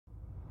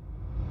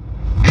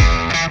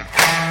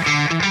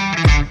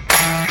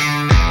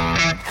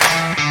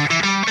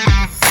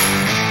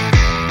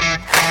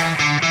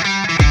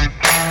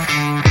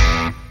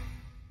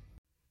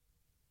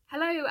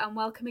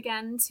welcome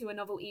again to a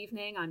novel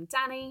evening. I'm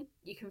Danny.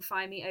 You can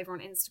find me over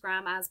on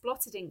Instagram as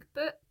Blotted Ink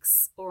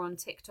Books or on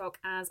TikTok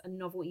as a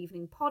Novel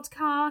Evening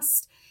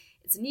Podcast.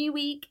 It's a new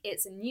week,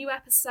 it's a new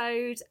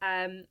episode.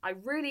 I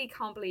really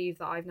can't believe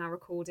that I've now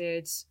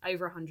recorded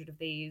over 100 of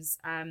these.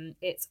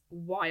 It's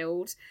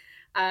wild.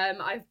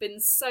 I've been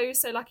so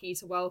lucky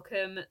to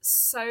welcome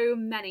so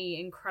many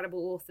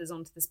incredible authors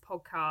onto this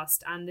podcast,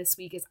 and this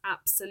week is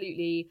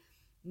absolutely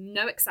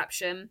no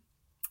exception.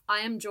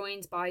 I am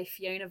joined by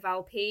Fiona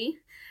Valpy.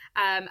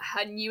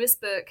 Her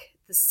newest book,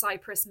 The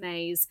Cypress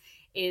Maze,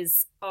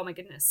 is, oh my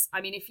goodness.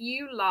 I mean, if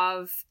you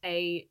love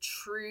a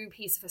true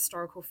piece of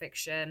historical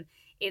fiction,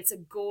 it's a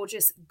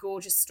gorgeous,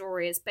 gorgeous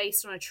story. It's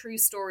based on a true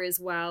story as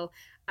well.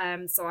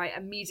 So I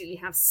immediately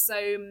have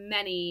so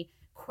many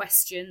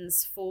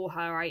questions for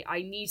her.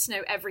 I need to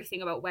know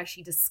everything about where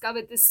she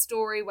discovered this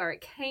story, where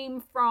it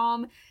came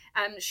from.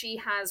 She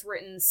has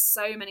written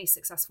so many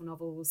successful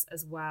novels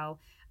as well.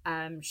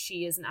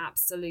 She is an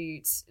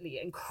absolutely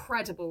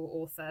incredible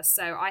author.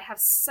 So I have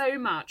so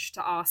much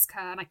to ask her,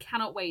 and I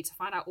cannot wait to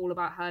find out all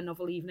about her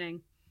novel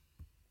evening.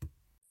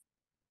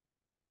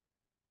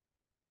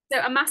 So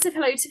a massive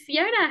hello to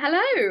Fiona.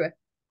 Hello.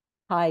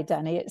 Hi,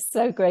 Danny. It's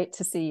so great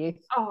to see you.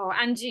 Oh,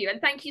 and you.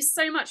 And thank you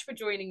so much for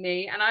joining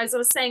me. And as I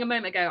was saying a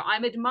moment ago,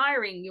 I'm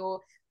admiring your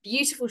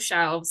beautiful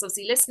shelves.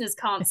 Obviously, listeners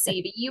can't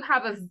see, but you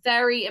have a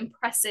very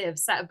impressive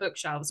set of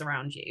bookshelves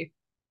around you.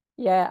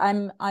 Yeah,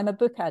 I'm a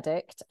book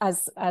addict,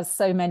 as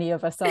so many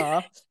of us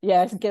are.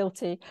 Yes,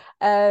 guilty.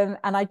 And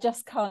I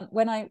just can't,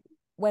 when I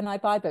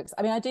buy books,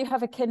 I mean, I do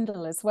have a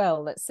Kindle as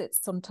well that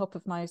sits on top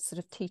of my sort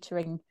of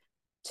teetering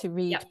to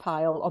read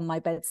pile on my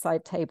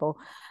bedside table.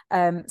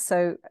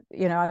 So,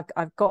 you know,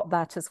 I've got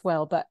that as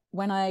well. But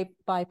when I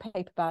buy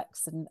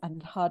paperbacks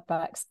and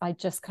hardbacks, I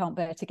just can't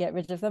bear to get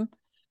rid of them.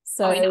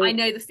 So I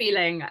know the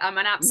feeling. I'm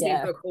an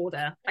absolute book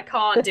hoarder. I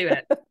can't do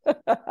it.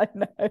 I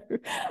know.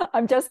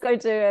 I'm just going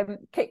to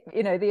kick,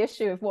 you know, the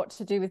issue of what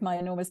to do with my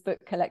enormous book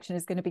collection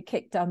is going to be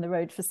kicked down the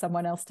road for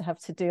someone else to have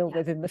to deal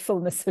with in the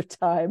fullness of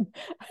time.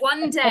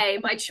 One day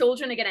my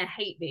children are going to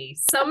hate me.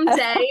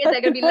 Someday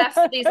they're going to be left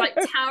with these like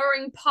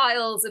towering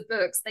piles of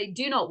books they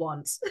do not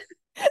want.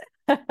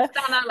 That's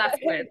what I'm left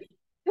with.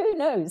 Who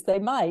knows? They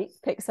might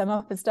pick some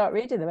up and start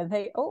reading them and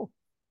think, oh,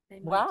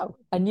 wow,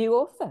 a new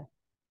author.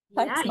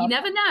 Thanks, you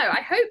never know.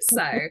 I hope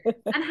so.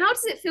 And how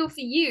does it feel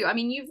for you? I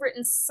mean, you've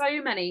written so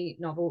many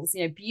novels,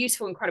 you know,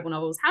 beautiful, incredible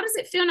novels. How does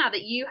it feel now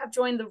that you have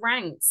joined the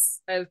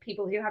ranks of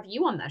people who have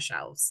you on their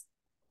shelves?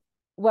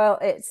 Well,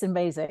 it's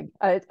amazing.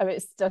 I mean,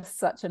 it's just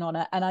such an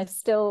honor. And I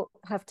still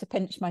have to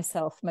pinch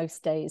myself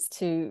most days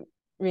to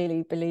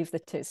really believe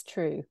that it's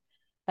true.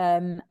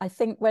 I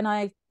think when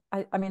I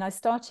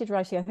started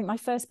writing, I think my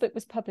first book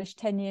was published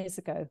 10 years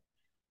ago.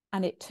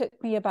 And it took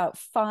me about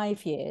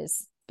 5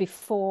 years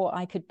before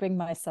I could bring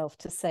myself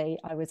to say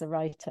I was a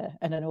writer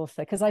and an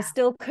author, because I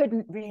still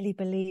couldn't really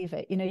believe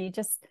it. You know, you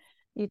just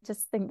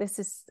think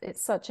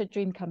it's such a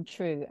dream come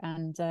true.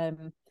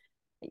 And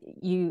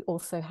you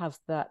also have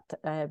that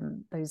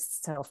those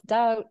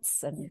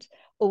self-doubts and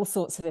all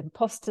sorts of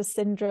imposter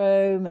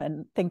syndrome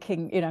and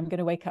thinking, you know, I'm going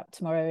to wake up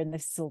tomorrow and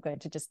this is all going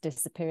to just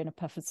disappear in a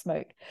puff of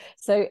smoke.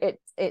 So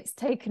it's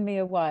taken me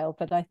a while,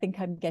 but I think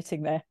I'm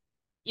getting there.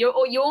 You're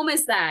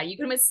almost there. You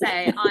can almost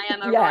say I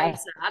am a writer.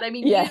 And I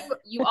mean,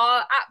 you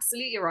are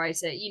absolutely a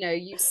writer. You know,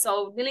 you've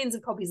sold millions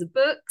of copies of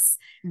books,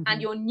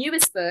 and your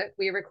newest book,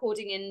 we're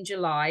recording in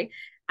July,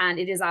 and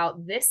it is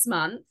out this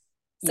month.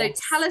 So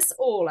tell us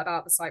all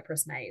about The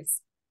Cypress Maze.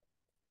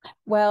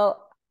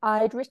 Well,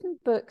 I'd written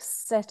books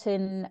set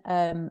in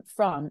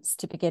France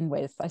to begin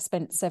with. I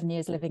spent 7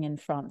 years living in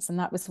France, and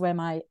that was where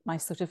my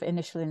sort of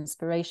initial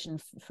inspiration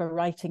for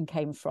writing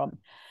came from.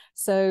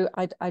 So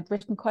I'd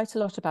written quite a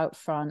lot about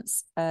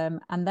France,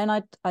 and then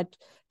I'd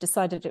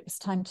decided it was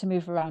time to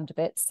move around a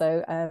bit.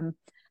 So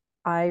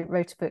I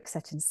wrote a book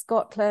set in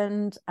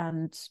Scotland,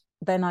 and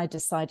then I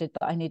decided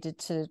that I needed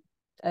to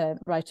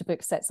write a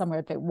book set somewhere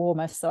a bit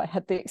warmer. So I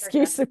had the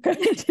excuse of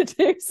going to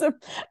do some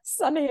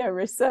sunnier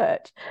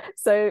research.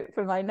 So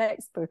for my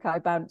next book, I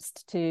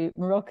bounced to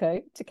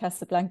Morocco, to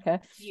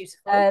Casablanca.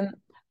 Beautiful.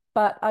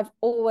 But I've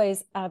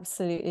always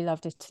absolutely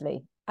loved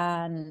Italy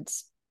and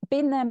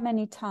been there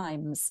many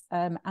times,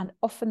 and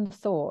often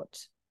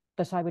thought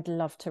that I would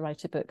love to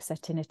write a book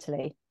set in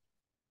Italy.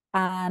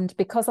 And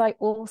because I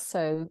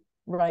also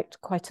write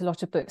quite a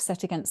lot of books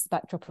set against the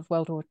backdrop of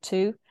World War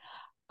II,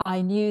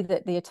 I knew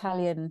that the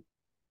Italian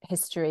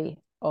history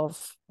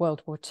of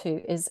World War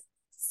II is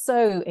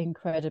so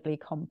incredibly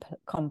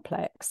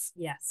complex.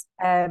 Yes.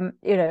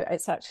 You know,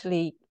 it's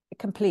actually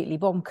completely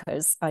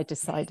bonkers. I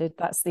decided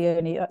that's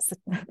the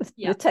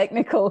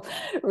technical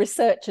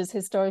researcher's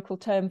historical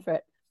term for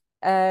it.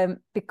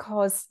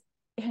 Because,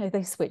 you know,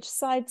 they switched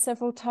sides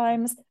several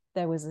times.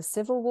 There was a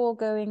civil war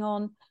going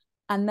on,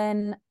 and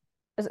then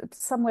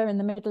somewhere in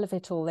the middle of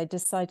it all, they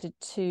decided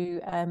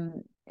to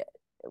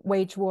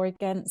wage war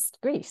against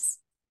Greece.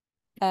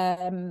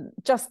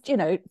 Just, you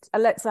know,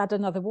 let's add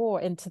another war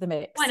into the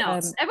mix. Why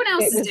not? Everyone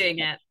else is doing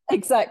it.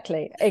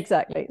 Exactly.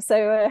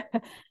 So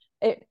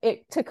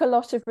it took a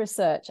lot of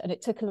research, and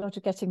it took a lot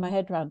of getting my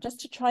head around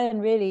just to try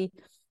and really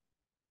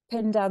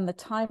pin down the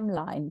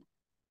timeline,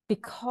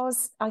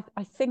 because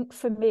I think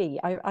for me,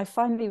 I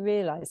finally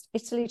realized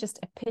Italy just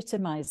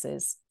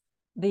epitomizes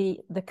the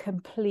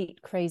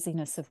complete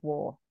craziness of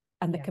war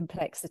and the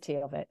complexity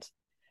of it.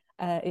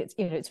 It's,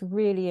 you know, it's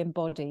really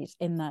embodied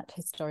in that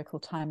historical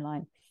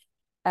timeline.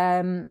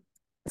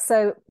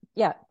 So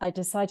yeah, I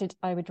decided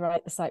I would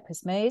write The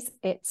Cypress Maze.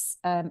 It's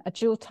a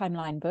dual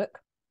timeline book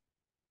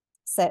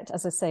set,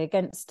 as I say,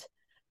 against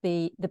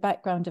the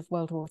background of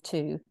World War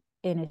II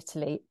in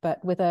Italy,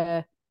 but with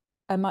a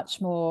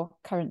much more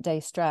current day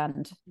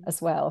strand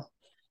as well.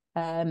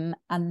 And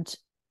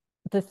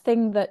the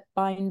thing that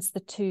binds the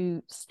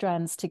two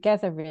strands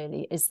together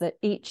really is that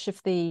each of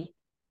the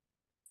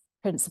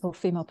principal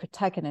female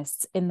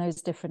protagonists in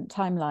those different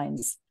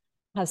timelines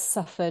has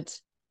suffered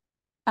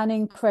an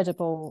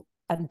incredible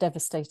and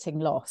devastating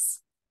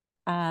loss,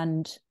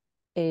 and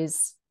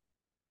is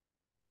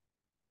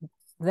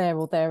there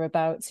or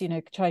thereabouts, you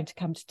know, trying to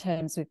come to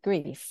terms with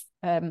grief.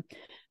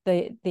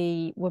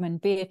 The woman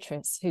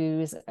Beatrice,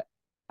 who is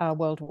our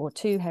World War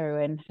II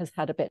heroine, has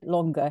had a bit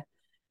longer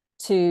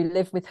to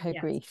live with her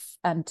grief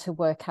and to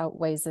work out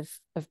ways of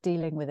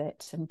dealing with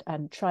it,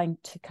 and trying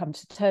to come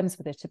to terms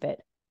with it a bit.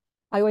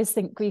 I always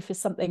think grief is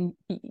something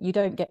you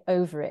don't get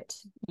over it.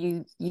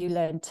 You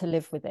learn to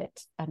live with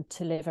it and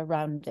to live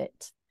around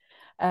it.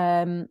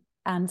 And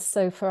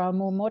so for our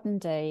more modern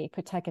day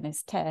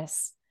protagonist,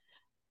 Tess,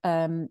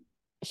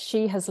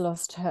 she has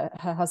lost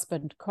her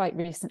husband quite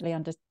recently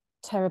under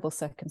terrible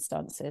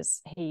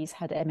circumstances. He's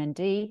had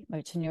MND,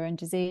 motor neuron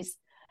disease.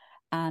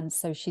 And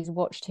so she's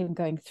watched him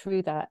going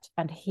through that,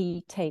 and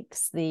he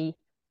takes the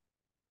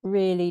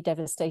really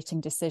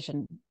devastating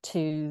decision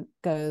to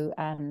go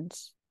and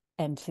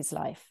end his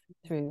life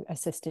through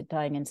assisted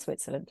dying in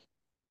Switzerland.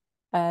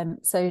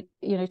 So,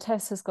 you know,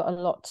 Tess has got a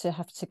lot to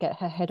have to get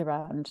her head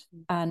around,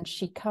 and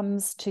she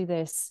comes to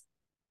this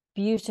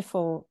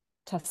beautiful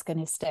Tuscan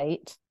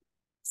estate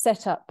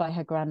set up by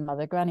her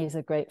grandmother. Grannies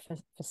are great for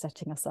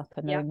setting us up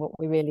and knowing what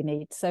we really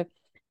need. So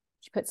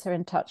she puts her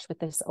in touch with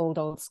this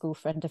old school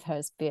friend of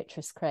hers,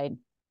 Beatrice Crane,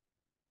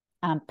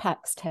 and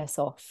packs Tess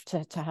off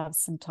to have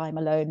some time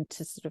alone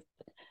to sort of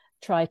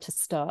try to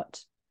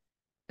start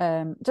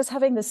just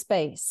having the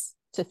space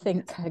to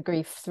think her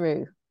grief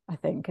through, I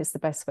think is the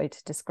best way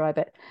to describe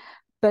it.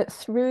 But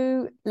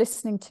through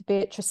listening to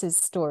Beatrice's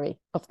story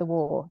of the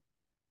war,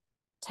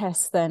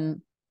 Tess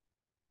then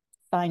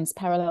finds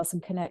parallels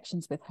and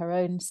connections with her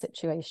own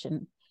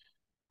situation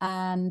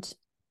and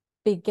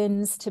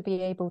begins to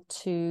be able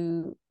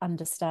to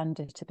understand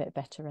it a bit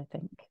better, I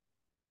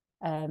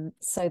think.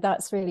 So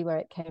that's really where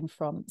it came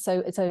from.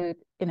 So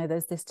you know,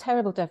 there's this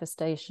terrible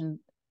devastation,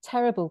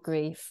 terrible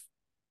grief.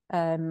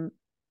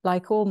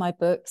 Like all my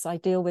books, I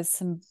deal with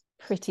some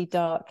pretty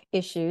dark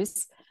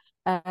issues,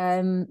 but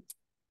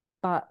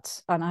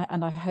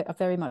I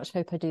very much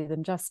hope I do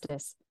them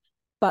justice.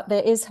 But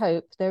there is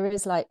hope, there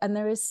is light, and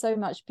there is so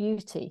much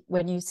beauty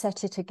when you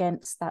set it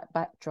against that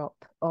backdrop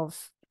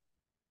of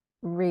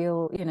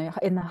real, you know,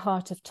 in the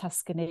heart of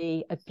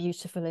Tuscany, a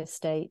beautiful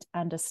estate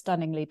and a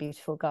stunningly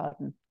beautiful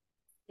garden.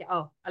 Yeah,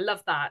 oh, I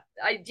love that.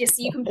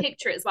 You can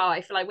picture it as well.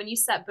 I feel like when you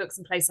set books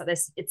in place like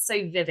this, it's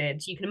so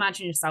vivid. You can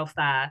imagine yourself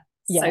there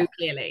so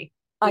clearly.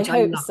 I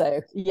hope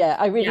so. Yeah,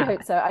 I really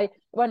hope so.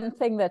 One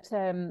thing that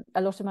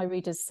a lot of my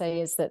readers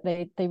say is that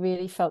they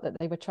really felt that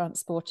they were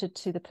transported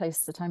to the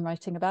place that I'm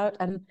writing about.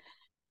 And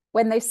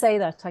when they say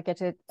that, I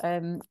get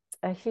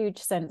a huge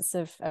sense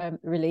of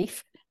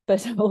relief,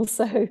 but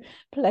also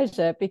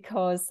pleasure,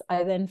 because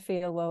I then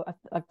feel, well,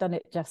 I've done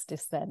it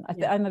justice then.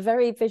 I'm a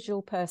very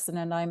visual person,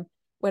 and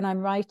when I'm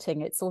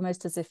writing, it's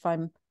almost as if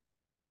I'm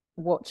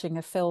watching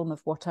a film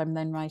of what I'm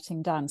then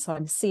writing down. So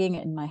I'm seeing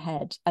it in my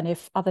head. And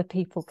if other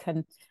people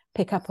can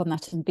pick up on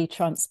that and be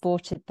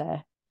transported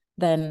there,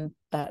 then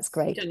that's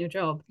great. You've done your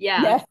job.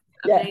 Yeah.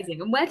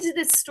 Amazing. And where did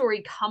this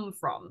story come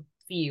from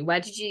for you?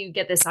 Where did you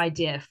get this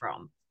idea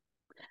from?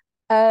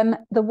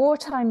 The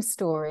wartime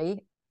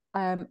story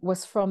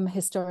was from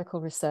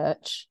historical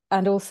research,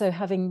 and also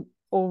having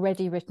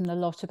already written a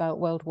lot about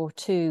World War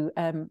II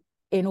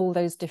in all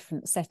those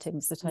different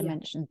settings that I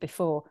mentioned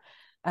before.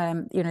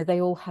 You know,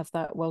 they all have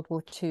that World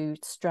War II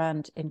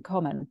strand in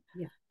common,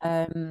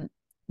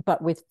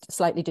 but with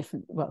slightly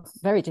different, well,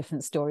 very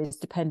different stories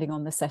depending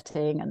on the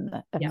setting and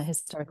the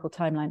historical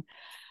timeline.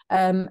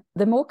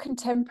 The more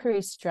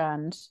contemporary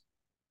strand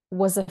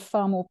was a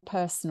far more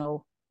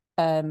personal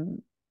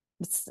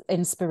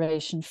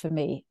inspiration for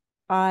me.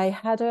 I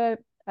had a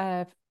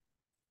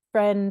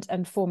friend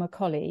and former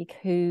colleague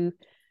who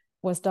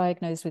was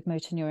diagnosed with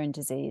motor neuron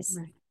disease,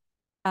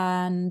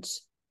 and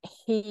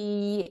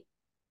he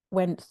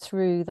went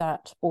through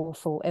that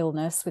awful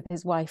illness with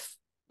his wife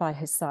by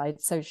his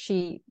side. So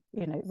she,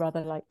 you know,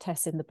 rather like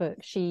Tess in the book,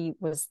 she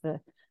was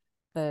the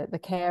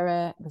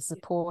carer, the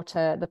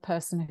supporter, the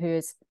person who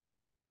is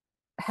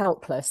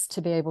helpless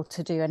to be able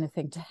to do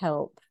anything to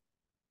help,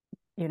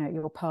 you know,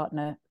 your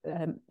partner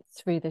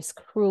through this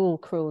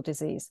cruel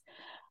disease.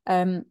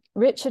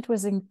 Richard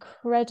was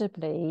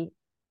incredibly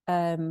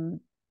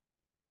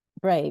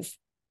brave.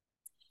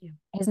 Yeah.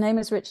 His name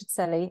is Richard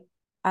Selly,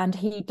 and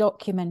he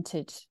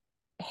documented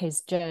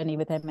his journey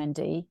with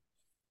MND.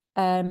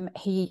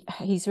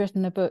 He's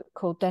written a book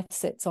called Death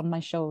Sits on My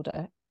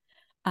Shoulder,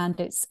 and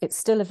it's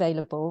still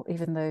available,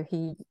 even though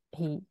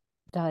he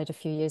died a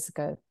few years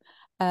ago.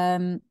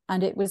 And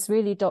it was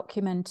really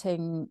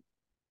documenting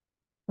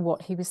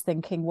what he was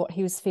thinking, what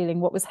he was feeling,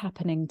 what was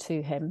happening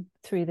to him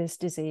through this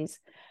disease.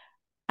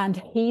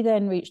 And he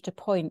then reached a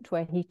point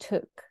where he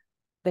took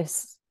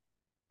this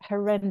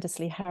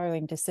horrendously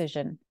harrowing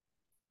decision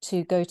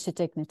to go to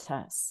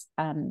Dignitas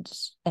and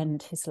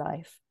end his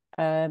life,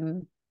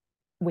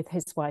 with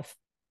his wife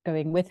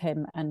going with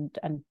him and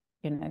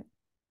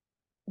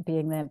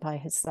being there by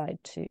his side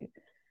to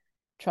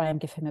try and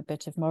give him a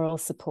bit of moral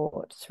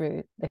support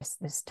through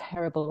this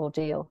terrible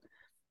ordeal.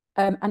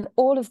 And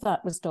all of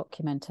that was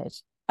documented.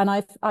 And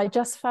I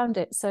just found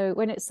it, so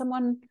when it's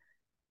someone,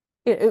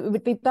 it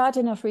would be bad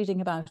enough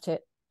reading about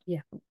it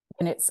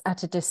when it's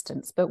at a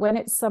distance, but when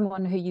it's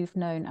someone who you've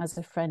known as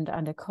a friend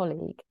and a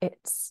colleague,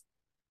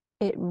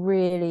 it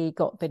really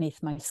got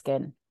beneath my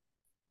skin.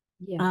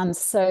 And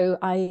so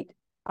I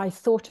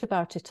thought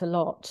about it a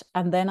lot,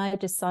 and then I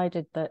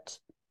decided that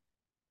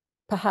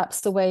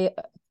perhaps the way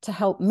to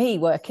help me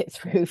work it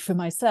through for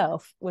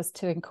myself was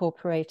to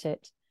incorporate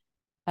it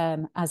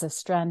as a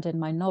strand in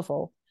my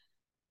novel.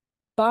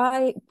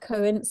 By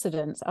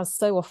coincidence, as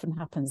so often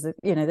happens,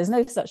 there's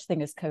no such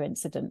thing as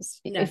coincidence.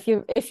 No.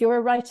 If you're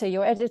a writer,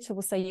 your editor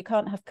will say you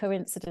can't have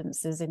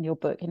coincidences in your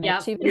book.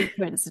 Too many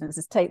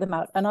coincidences, take them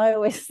out. And I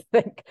always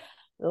think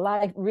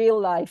real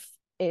life,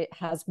 it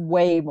has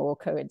way more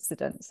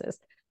coincidences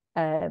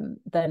than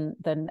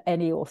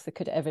any author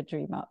could ever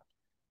dream up.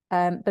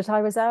 But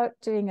I was out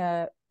doing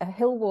a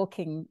hill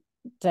walking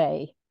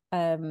day,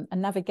 a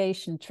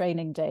navigation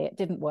training day. It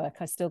didn't work.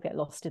 I still get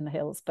lost in the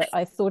hills, but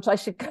I thought I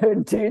should go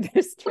and do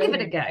this training.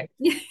 Give it a go.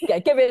 Yeah,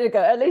 give it a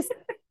go. At least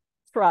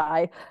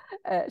try,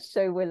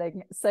 show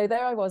willing. So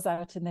there I was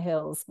out in the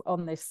hills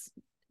on this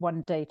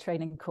one-day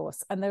training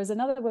course, and there was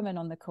another woman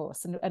on the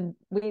course, and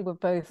we were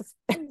both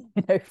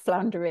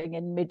floundering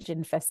in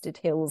midge-infested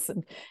hills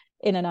and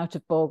in and out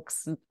of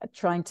bogs and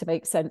trying to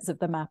make sense of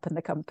the map and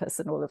the compass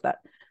and all of that.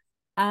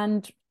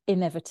 And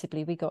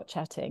inevitably we got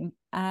chatting,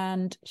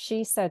 and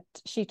she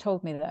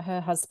told me that her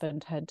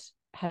husband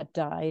had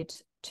died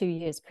 2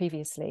 years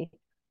previously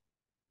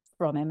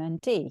from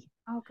MND.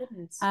 Oh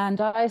goodness. And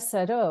I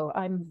said,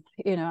 I'm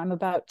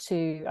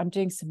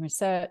doing some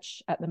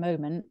research at the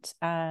moment,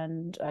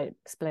 and I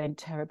explained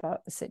to her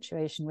about the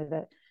situation with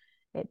it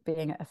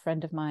being a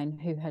friend of mine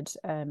who had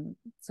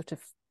sort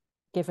of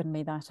given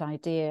me that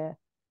idea.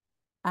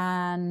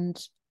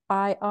 And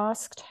I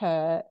asked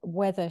her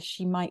whether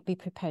she might be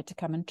prepared to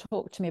come and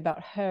talk to me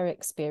about her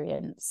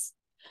experience,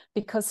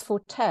 because for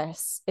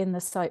Tess in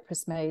the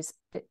Cypress Maze,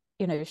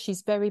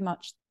 she's very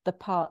much the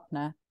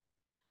partner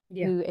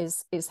who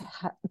is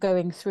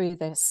going through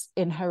this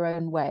in her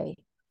own way.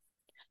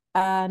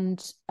 And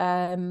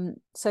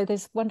so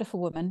this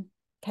wonderful woman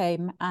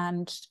came,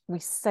 and we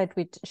said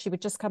she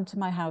would just come to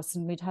my house,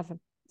 and we'd have a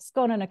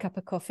scone and a cup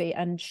of coffee,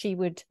 and she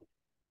would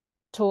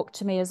talk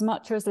to me as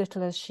much or as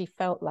little as she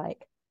felt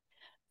like.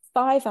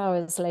 5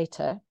 hours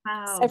later,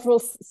 wow.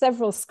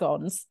 several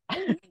scones,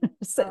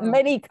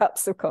 many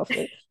cups of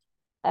coffee.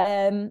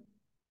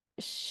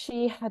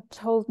 She had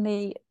told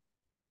me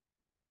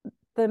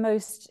the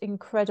most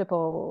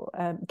incredible,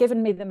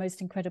 given me the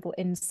most incredible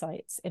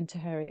insights into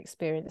her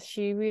experience.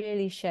 She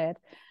really shared.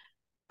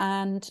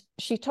 And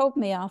she told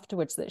me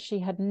afterwards that she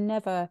had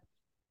never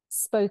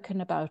spoken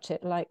about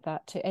it like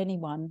that to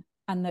anyone,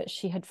 and that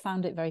she had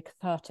found it very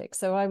cathartic.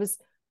 So I was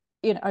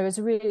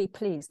really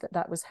pleased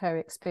that was her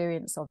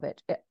experience of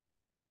it.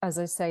 As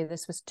I say,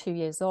 this was 2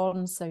 years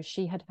on, so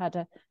she had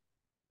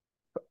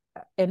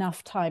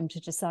enough time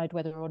to decide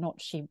whether or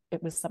not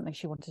it was something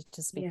she wanted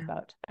to speak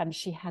about. And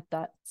she had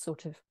that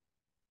sort of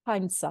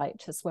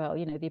hindsight as well,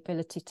 the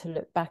ability to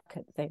look back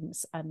at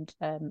things and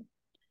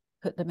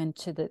put them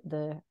into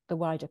the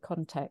wider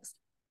context.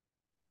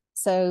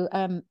 So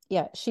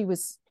she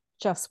was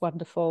just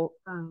wonderful.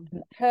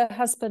 Her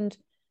husband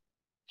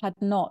had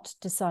not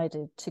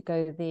decided to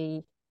go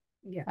the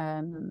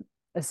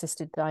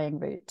assisted dying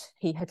route.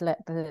 He had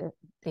let the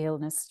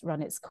illness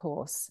run its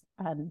course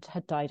and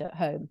had died at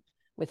home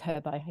with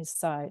her by his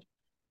side.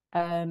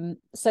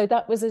 So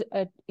that was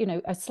a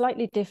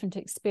slightly different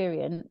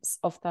experience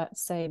of that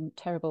same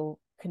terrible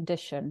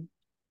condition.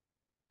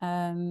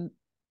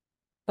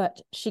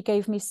 But she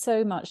gave me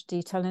so much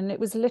detail, and it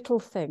was little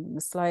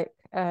things like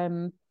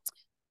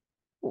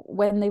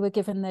when they were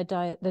given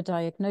the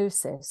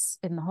diagnosis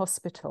in the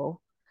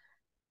hospital,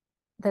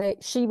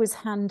 she was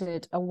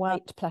handed a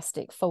white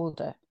plastic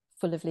folder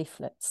full of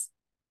leaflets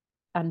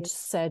and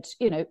said,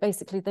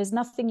 basically, there's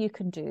nothing you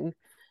can do.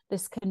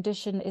 This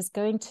condition is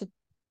going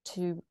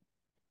to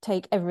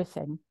take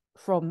everything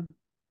from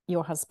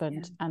your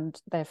husband and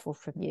therefore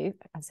from you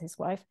as his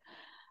wife.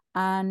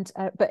 And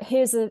but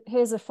here's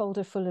a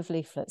folder full of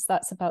leaflets.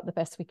 That's about the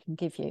best we can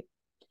give you.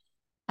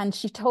 And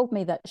she told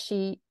me that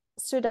she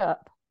stood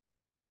up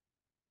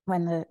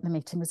when the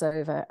meeting was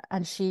over,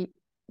 and she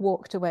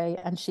walked away,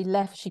 and she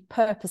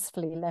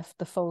purposefully left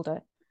the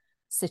folder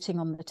sitting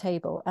on the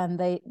table, and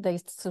they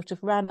sort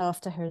of ran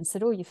after her and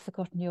said, "Oh, you've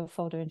forgotten your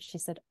folder," and she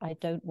said, "I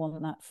don't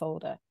want that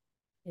folder."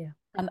 Yeah.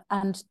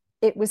 And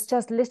it was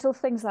just little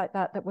things like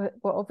that that were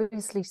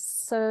obviously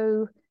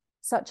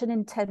such an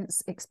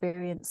intense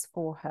experience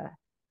for her,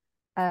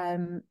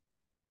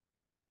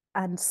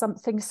 and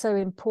something so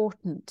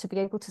important to be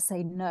able to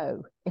say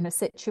no in a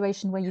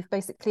situation where you've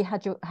basically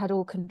had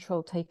all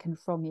control taken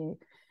from you.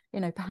 You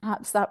know,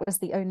 perhaps that was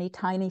the only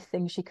tiny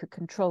thing she could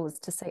control, is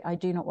to say, "I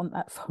do not want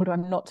that folder.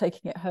 I'm not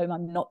taking it home.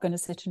 I'm not going to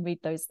sit and read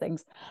those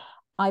things.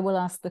 I will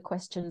ask the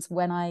questions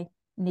when I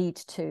need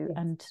to, Yes.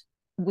 and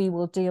we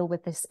will deal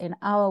with this in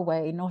our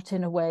way, not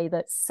in a way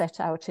that's set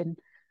out in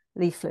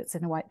leaflets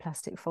in a white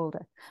plastic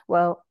folder."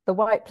 Well, the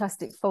white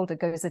plastic folder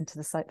goes into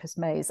the Cypress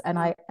maze, and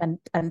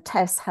and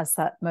Tess has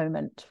that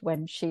moment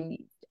when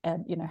she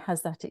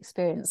has that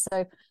experience.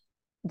 So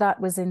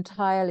that was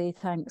entirely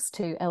thanks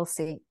to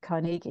Elsie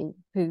Carnegie,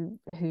 who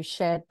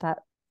shared that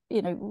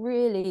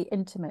really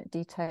intimate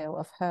detail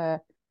of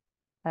her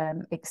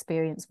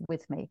experience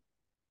with me.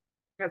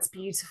 That's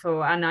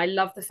beautiful. And I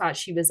love the fact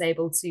she was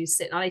able to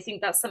sit. And I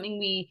think that's something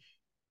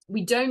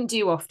we don't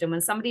do often.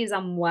 When somebody is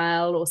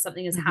unwell or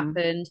something has Mm-hmm.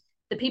 happened,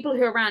 the people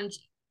who are around,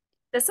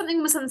 there's something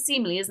almost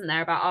unseemly, isn't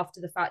there, about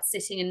after the fact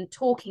sitting and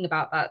talking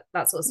about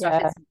that sort of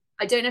stuff. Yeah.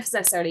 I don't know if it's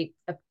necessarily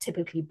a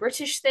typically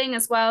British thing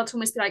as well, to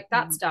almost be like,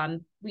 that's Mm-hmm.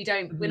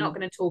 done. We're not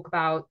going to talk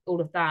about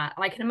all of that.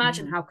 And I can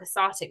imagine Mm-hmm. how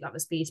cathartic that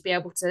must be to be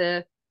able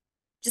to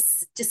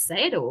just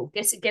say it all,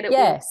 get it all.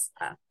 Yes.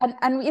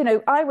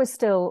 And I was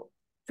still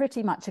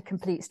pretty much a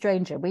complete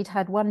stranger. We'd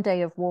had one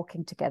day of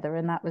walking together,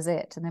 and that was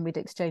it. And then we'd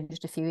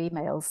exchanged a few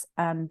emails,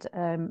 and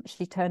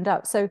she turned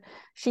up. So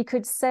she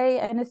could say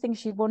anything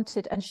she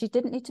wanted, and she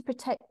didn't need to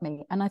protect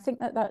me. And I think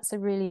that that's a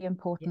really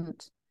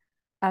important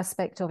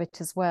aspect of it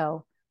as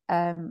well,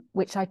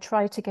 which I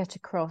try to get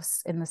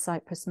across in the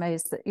Cypress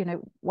Maze, that,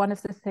 one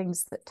of the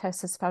things that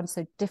Tess has found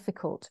so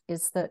difficult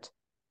is that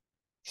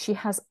she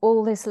has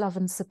all this love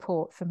and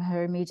support from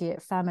her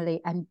immediate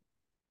family, and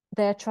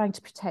they're trying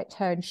to protect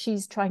her, and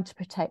she's trying to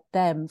protect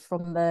them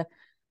from the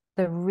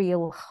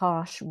real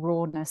harsh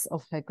rawness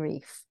of her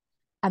grief.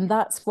 And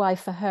that's why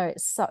for her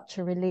it's such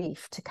a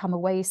relief to come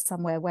away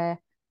somewhere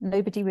where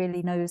nobody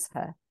really knows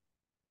her,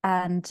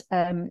 and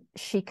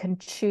she can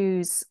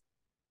choose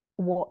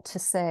what to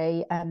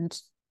say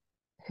and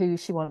who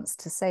she wants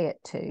to say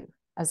it to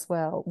as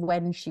well,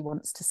 when she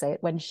wants to say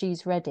it, when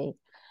she's ready.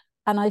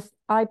 And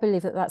I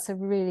believe that that's a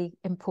really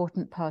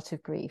important part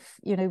of grief.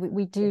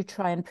 We do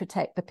try and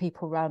protect the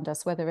people around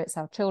us, whether it's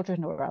our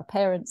children or our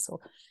parents, or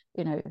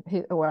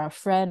or our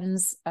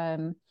friends.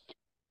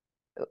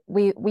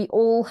 We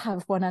all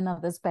have one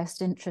another's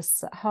best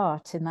interests at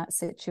heart in that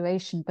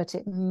situation, but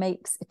it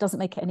doesn't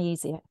make it any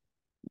easier.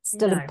 It's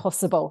still No.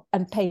 impossible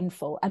and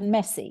painful and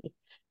messy,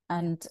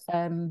 and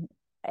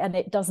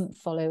it doesn't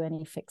follow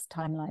any fixed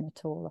timeline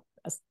at all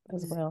as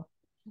well.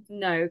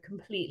 No,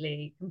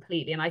 completely.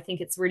 And I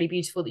think it's really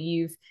beautiful that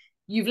you've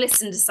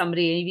listened to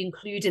somebody and you've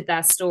included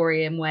their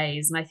story in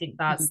ways. And I think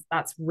that's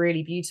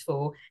really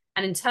beautiful.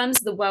 And in terms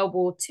of the World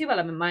War II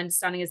element, my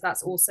understanding is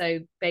that's also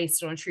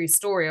based on a true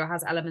story, or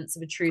has elements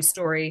of a true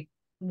story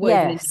woven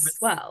in there as Yes.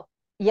 well.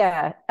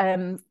 Yeah.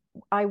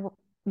 I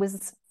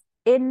was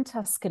in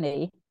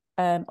Tuscany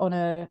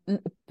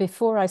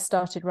before I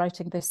started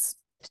writing this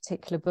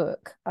particular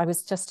book. I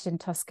was just in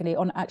Tuscany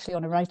on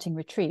a writing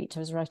retreat.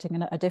 I was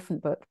writing a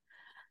different book,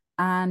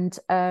 and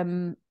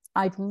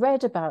I'd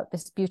read about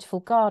this beautiful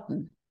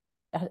garden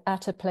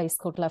at a place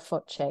called La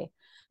Foce,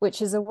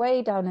 which is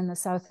away down in the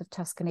south of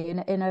Tuscany,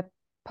 in a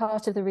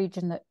part of the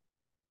region that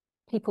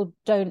people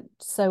don't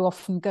so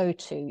often go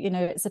to.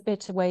 It's a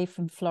bit away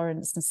from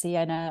Florence and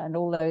Siena and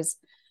all those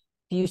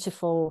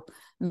beautiful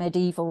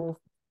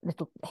medieval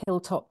little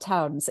hilltop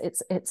towns.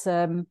 It's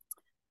an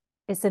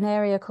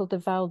area called the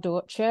Val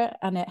d'Orcia,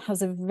 and it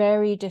has a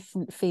very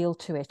different feel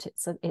to it.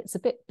 It's a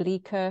bit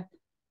bleaker,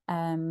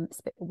 it's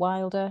a bit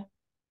wilder,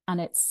 and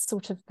it's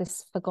sort of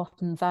this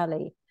forgotten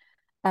valley.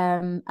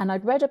 And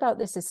I'd read about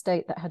this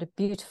estate that had a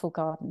beautiful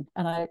garden,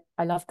 and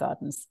I love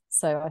gardens.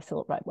 So I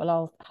thought, right, well,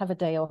 I'll have a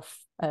day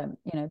off,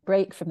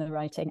 break from the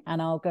writing,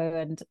 and I'll go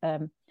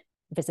and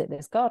visit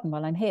this garden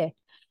while I'm here.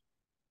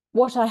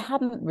 What I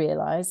hadn't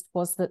realized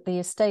was that the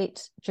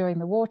estate during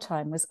the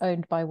wartime was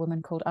owned by a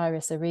woman called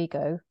Iris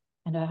Arrigo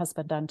and her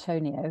husband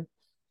Antonio.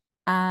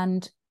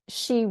 And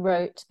she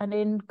wrote an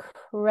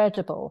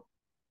incredible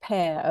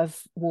pair of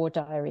war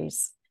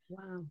diaries.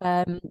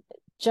 Wow.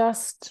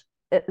 Just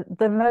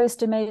the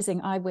most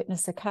amazing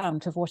eyewitness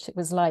account of what it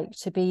was like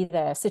to be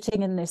there,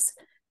 sitting in this,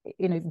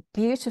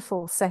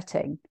 beautiful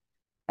setting,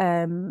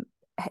 in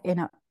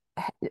a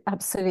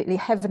absolutely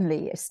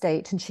heavenly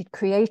estate. And she'd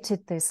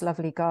created this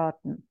lovely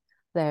garden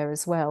there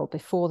as well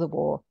before the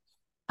war,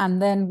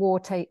 and then war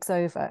takes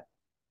over.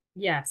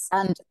 Yes.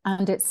 And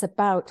it's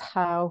about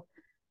how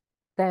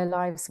their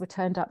lives were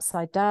turned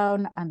upside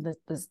down, and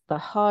the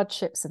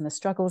hardships and the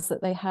struggles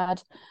that they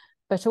had.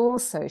 but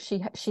also she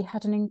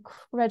had an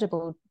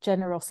incredible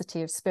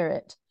generosity of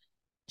spirit.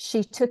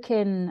 She took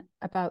in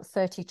about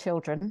 30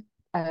 children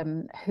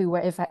who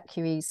were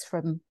evacuees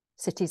from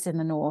cities in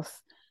the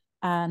north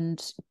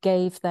and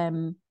gave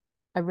them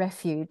a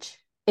refuge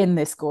in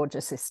this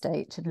gorgeous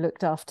estate and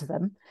looked after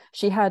them.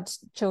 She had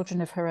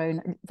children of her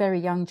own, very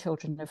young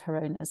children of her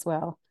own as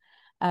well.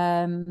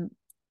 And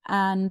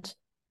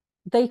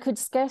they could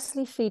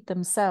scarcely feed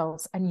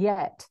themselves, and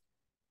yet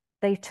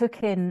they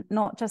took in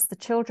not just the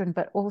children,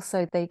 but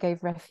also they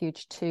gave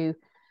refuge to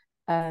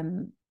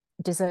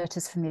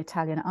deserters from the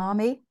Italian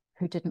army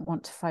who didn't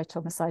want to fight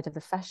on the side of the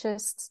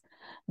fascists.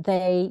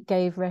 They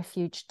gave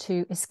refuge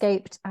to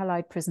escaped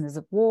Allied prisoners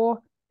of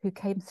war who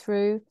came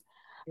through.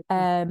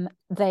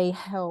 They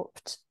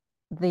helped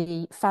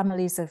the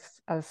families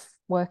of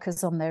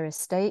workers on their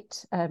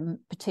estate,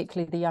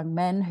 particularly the young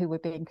men who were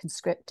being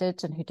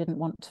conscripted and who didn't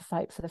want to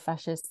fight for the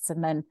fascists,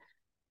 and then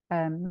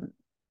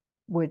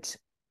would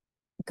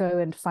go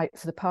and fight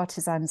for the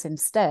partisans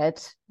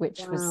instead,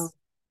 which was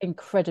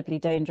incredibly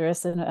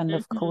dangerous, and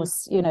of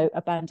course, you know,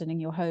 abandoning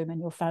your home and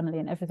your family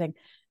and everything.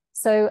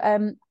 So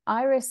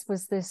Iris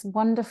was this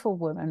wonderful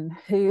woman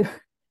who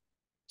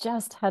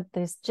just had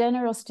this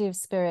generosity of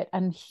spirit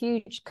and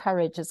huge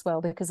courage as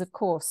well, because of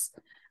course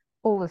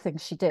all the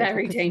things she did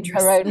very were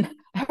dangerous,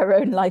 her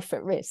own life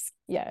at risk.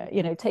 Yeah,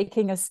 you know,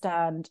 taking a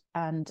stand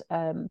and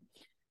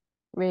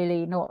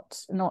really not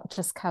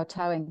just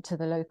kowtowing to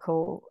the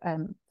local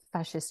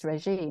fascist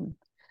regime,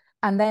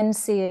 and then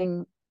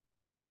seeing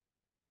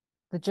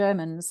the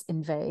Germans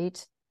invade,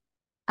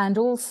 and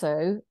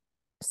also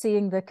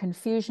seeing the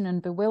confusion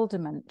and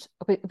bewilderment.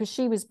 But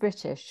she was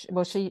British.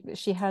 Well,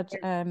 she had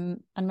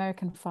an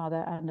American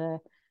father and a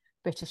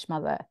British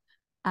mother,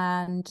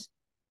 and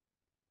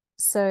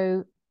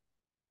so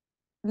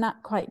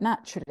quite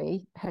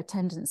naturally her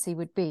tendency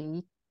would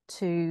be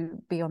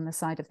to be on the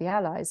side of the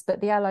Allies,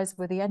 but the Allies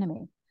were the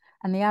enemy,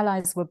 and the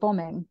Allies were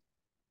bombing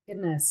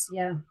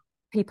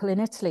people in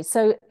Italy.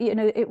 So, you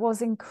know, it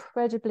was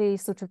incredibly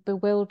sort of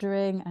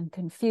bewildering and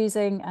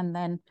confusing. And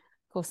then,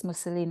 of course,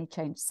 Mussolini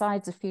changed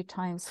sides a few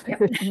times for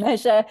good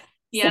measure.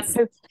 Yes.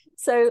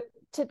 So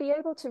to be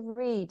able to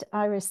read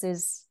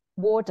Iris's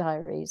war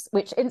diaries,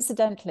 which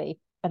incidentally,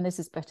 and this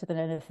is better than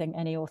anything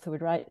any author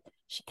would write,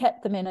 she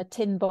kept them in a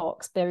tin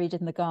box buried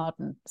in the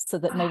garden so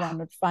that no one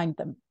would find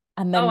them.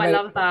 And then I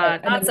love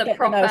that. That's a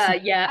proper,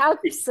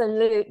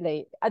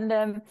 absolutely.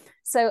 And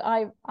so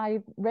I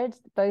read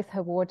both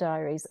her war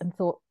diaries and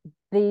thought,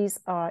 these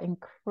are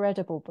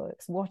incredible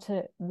books. What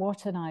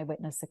an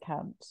eyewitness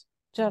account.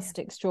 Just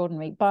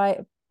extraordinary.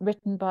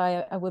 Written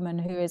by a woman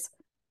who is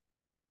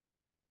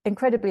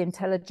incredibly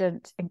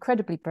intelligent,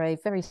 incredibly brave,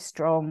 very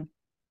strong,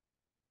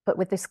 but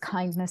with this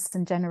kindness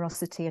and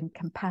generosity and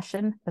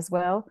compassion as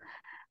well.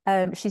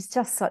 She's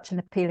just such an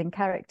appealing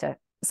character.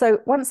 So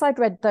once I'd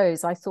read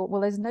those, I thought,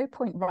 well, there's no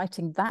point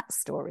writing that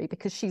story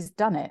because she's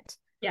done it.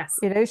 Yes.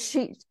 You know,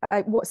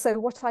 so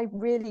what I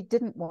really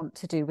didn't want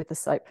to do with the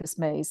Cyprus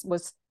Maze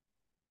was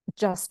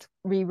just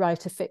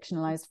rewrite a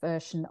fictionalized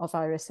version of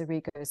Iris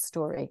Arrigo's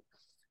story.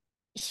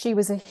 She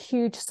was a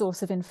huge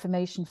source of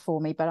information for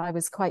me, but I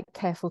was quite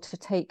careful to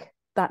take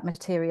that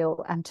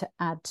material and to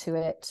add to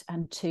it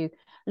and to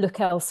look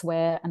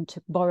elsewhere and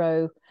to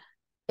borrow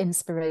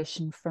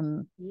inspiration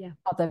from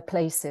other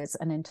places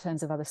and in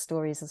terms of other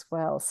stories as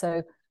well.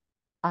 So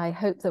I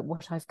hope that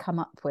what I've come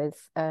up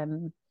with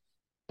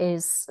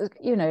is,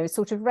 you know,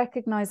 sort of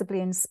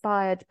recognizably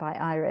inspired by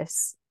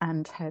Iris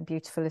and her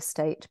beautiful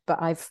estate, but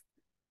I've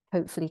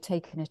hopefully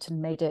taken it and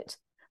made it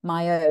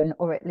my own,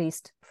 or at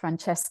least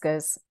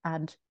Francesca's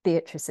and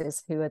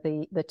Beatrice's, who are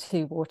the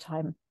two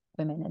wartime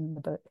women in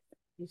the book.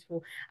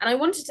 Beautiful. And I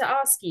wanted to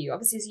ask you,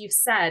 obviously, as you've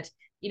said,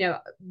 you know,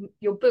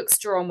 your books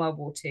draw on World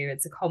War II.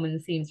 It's a common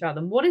theme throughout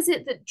them. What is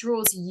it that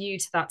draws you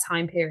to that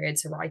time period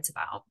to write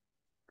about?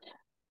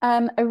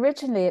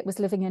 Originally, it was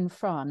living in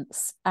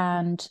France,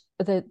 and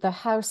the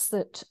house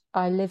that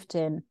I lived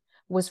in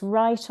was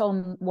right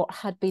on what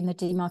had been the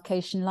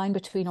demarcation line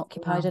between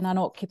occupied and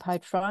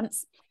unoccupied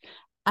France.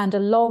 And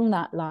along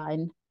that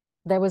line,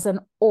 there was an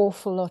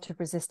awful lot of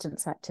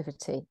resistance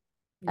activity.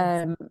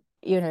 Yes.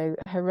 You know,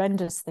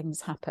 horrendous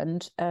things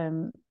happened,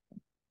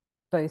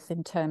 both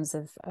in terms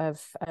of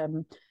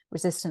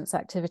resistance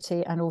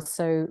activity and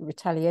also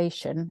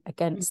retaliation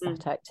against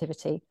that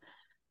activity.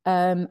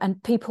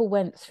 And people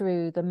went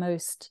through the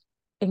most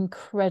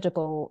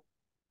incredible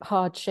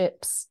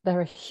hardships. There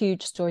are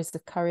huge stories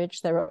of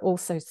courage. There are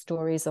also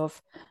stories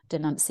of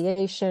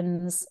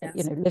denunciations,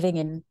 you know,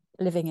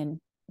 living in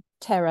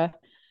terror,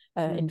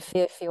 in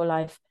fear for your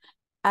life.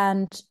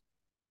 And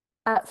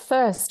at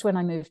first, when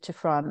I moved to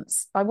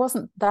France, I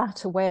wasn't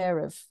that aware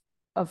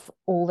of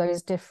all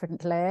those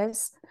different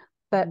layers,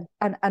 but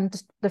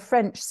and the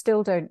French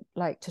still don't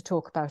like to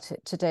talk about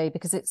it today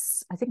because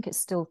I think it's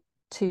still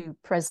too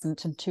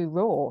present and too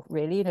raw,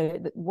 really. You know,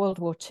 World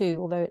War II,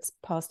 although it's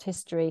past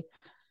history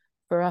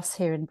for us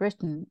here in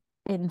Britain,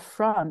 in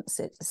France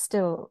it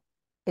still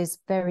is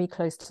very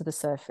close to the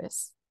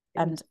surface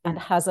and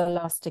has a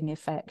lasting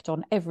effect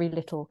on every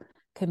little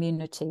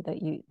community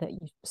that you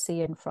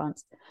see in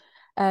France.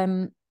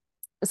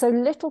 So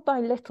little by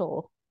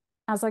little,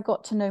 as I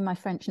got to know my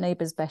French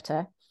neighbours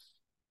better,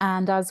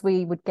 and as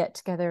we would get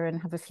together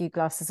and have a few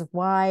glasses of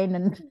wine,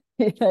 and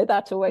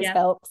that always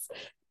helps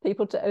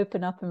people to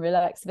open up and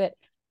relax a bit,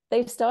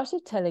 they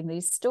started telling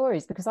these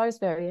stories, because I was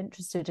very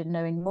interested in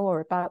knowing more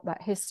about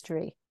that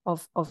history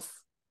of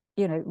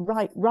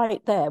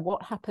right there,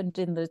 what happened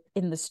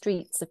in the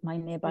streets of my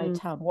nearby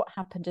town, what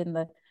happened in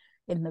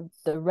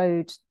the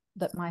road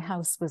that my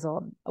house was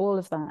on, all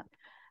of that.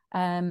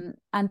 And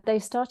they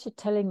started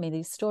telling me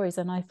these stories,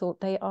 and I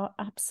thought, they are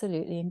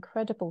absolutely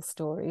incredible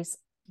stories,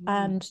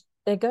 and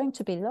they're going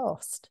to be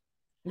lost.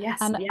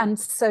 And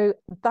so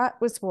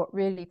that was what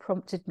really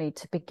prompted me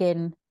to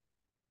begin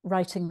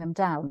writing them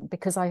down,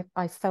 because I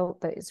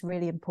felt that it's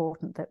really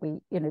important that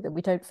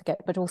we don't forget,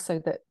 but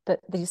also that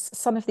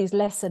some of these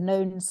lesser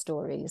known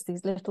stories,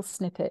 these little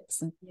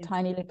snippets and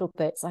tiny little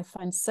bits, I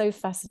find so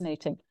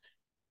fascinating.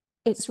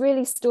 It's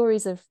really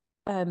stories of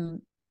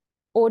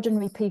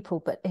ordinary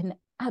people, but in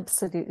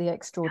absolutely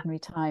extraordinary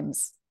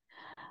times,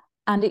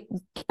 and it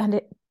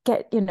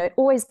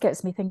always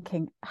gets me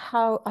thinking,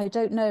 how I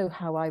don't know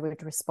how I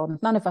would respond.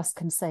 None of us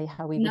can say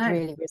how we would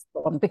really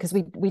respond, because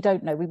we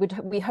don't know.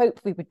 We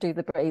hope we would do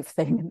the brave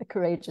thing and the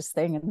courageous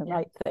thing and the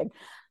right thing,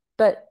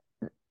 but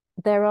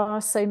there are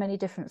so many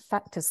different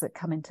factors that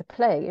come into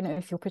play.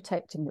 If you're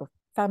protecting your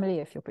family,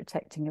 if you're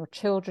protecting your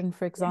children,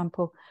 for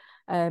example,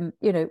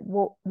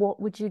 what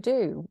would you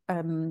do?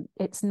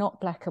 It's not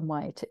black and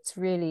white. It's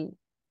really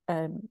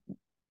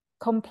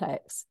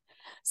complex.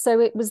 So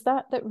it was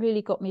that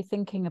really got me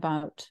thinking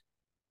about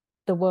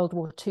the World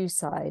War II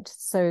side.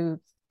 So,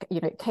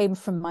 it came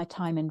from my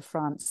time in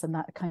France and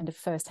that kind of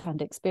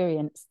first-hand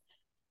experience.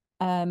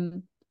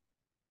 But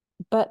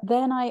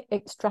then I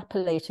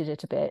extrapolated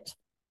it a bit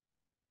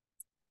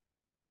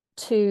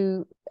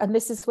and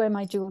this is where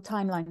my dual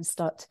timelines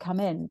start to come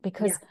in,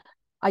 because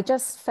I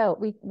just felt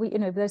we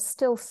there's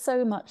still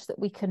so much that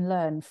we can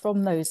learn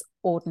from those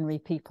ordinary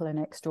people and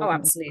extraordinary.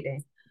 Oh,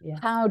 absolutely. Yeah.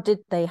 How did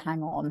they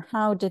hang on?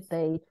 How did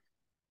they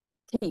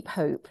keep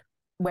hope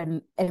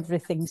when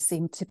everything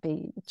seemed to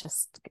be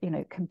just,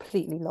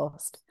 completely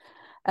lost?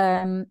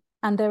 And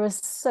there are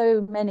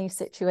so many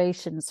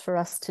situations for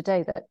us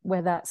today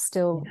where that's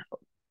still,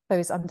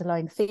 those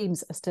underlying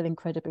themes are still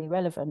incredibly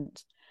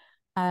relevant.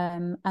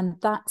 And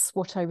that's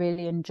what I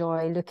really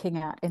enjoy looking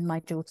at in my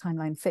dual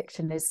timeline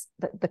fiction, is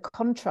the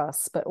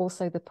contrasts, but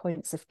also the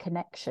points of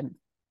connection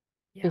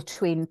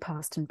between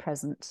past and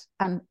present,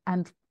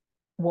 and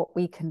what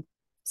we can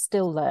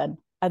still learn.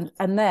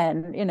 And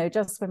then,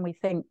 just when we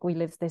think we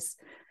live this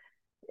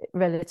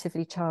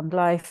relatively charmed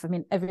life, I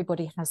mean,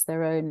 everybody has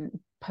their own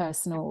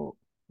personal,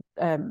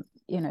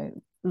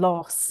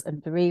 loss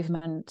and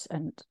bereavement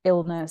and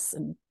illness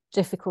and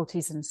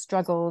difficulties and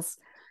struggles.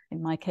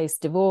 In my case,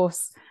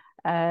 divorce.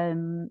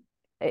 There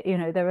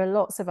are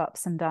lots of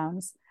ups and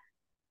downs.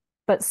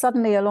 But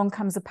suddenly along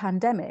comes a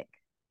pandemic.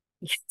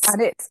 Yes.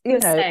 And it's,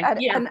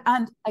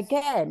 and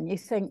again, you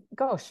think,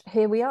 gosh,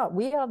 here we are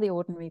the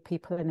ordinary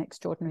people in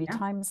extraordinary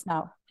times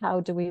now.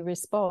 How do we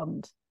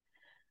respond?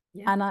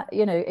 And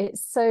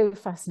it's so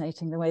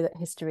fascinating the way that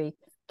history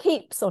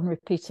keeps on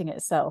repeating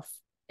itself.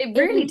 It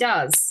really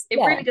does. It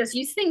really does.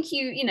 You think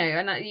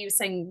and you were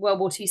saying World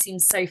War II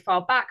seems so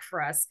far back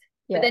for us,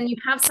 but then you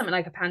have something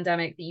like a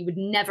pandemic that you would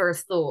never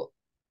have thought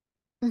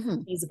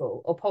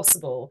feasible or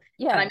possible.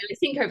 And I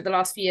think over the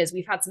last few years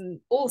we've had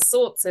all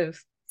sorts of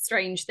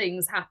strange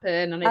things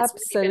happen, and it's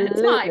really been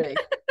a time.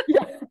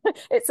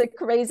 It's a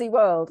crazy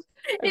world.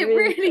 It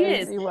really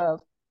is.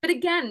 World. But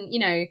again,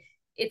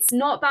 it's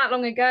not that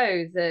long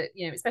ago that,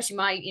 especially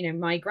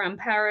my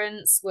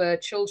grandparents were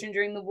children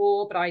during the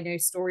war, but I know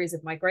stories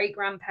of my great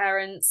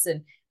grandparents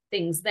and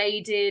things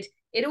they did.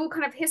 It all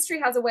kind of,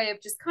 history has a way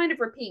of just kind of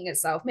repeating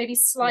itself, maybe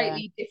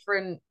slightly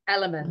different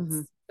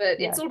elements, but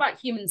it's all about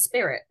human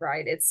spirit,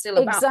 right? It's still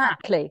about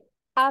that.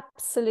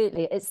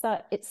 Absolutely. It's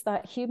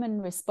that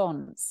human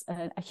response,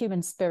 a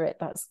human spirit.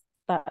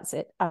 That's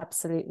it.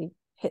 Absolutely.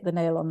 Hit the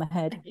nail on the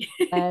head.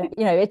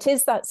 It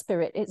is that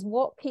spirit. It's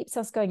what keeps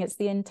us going. It's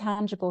the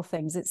intangible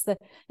things. It's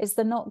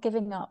the not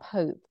giving up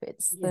hope.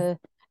 It's the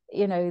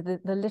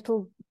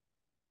little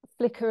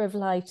flicker of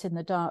light in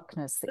the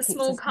darkness, that the keeps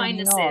small us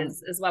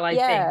kindnesses as well. I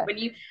think when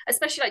you,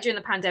 especially like during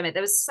the pandemic,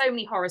 there was so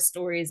many horror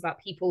stories about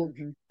people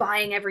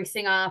buying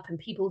everything up and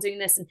people doing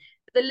this, and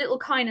the little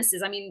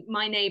kindnesses. I mean,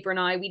 my neighbor and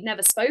I, we'd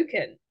never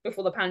spoken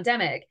before the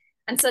pandemic,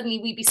 and suddenly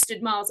we'd be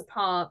stood miles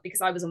apart because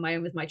I was on my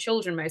own with my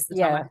children most of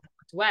the time. I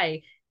walked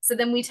away, so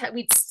then we'd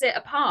sit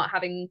apart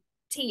having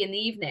tea in the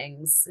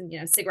evenings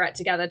and cigarette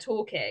together,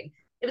 talking.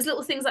 It was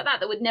little things like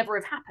that would never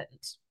have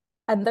happened.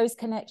 And those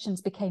connections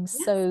became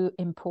so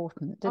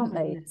important, didn't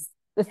they? Goodness.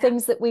 The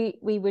things that we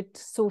would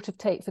sort of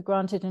take for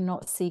granted and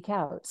not seek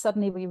out,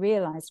 suddenly we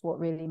realized what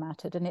really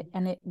mattered.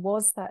 And it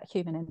was that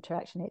human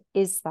interaction. It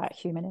is that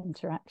human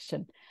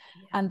interaction.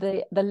 And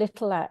the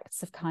little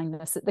acts of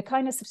kindness, the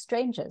kindness of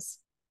strangers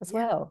as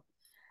well.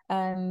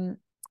 And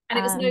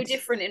it was no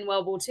different in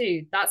World War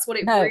II. That's what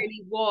it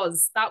really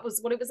was. That was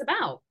what it was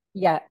about.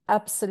 Yeah,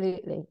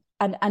 absolutely.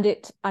 and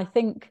it, I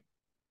think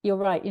you're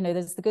right, you know,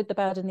 there's the good, the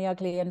bad, and the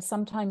ugly, and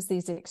sometimes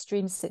these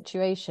extreme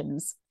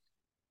situations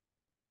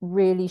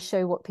really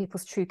show what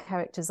people's true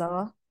characters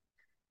are.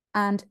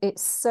 And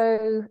it's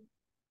so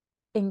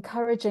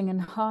encouraging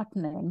and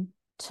heartening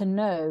to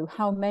know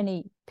how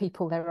many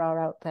people there are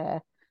out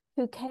there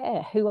who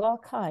care, who are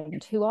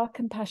kind, who are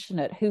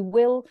compassionate, who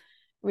will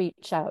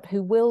reach out,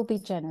 who will be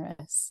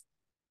generous.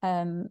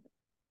 And,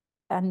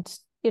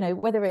 you know,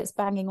 whether it's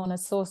banging on a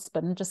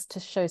saucepan just to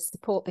show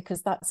support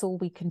because that's all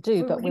we can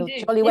do, but we'll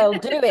jolly well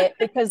do it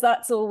because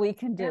that's all we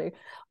can do.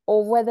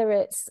 Or whether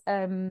it's,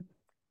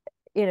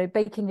 you know,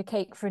 baking a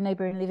cake for a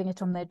neighbour and leaving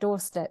it on their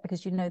doorstep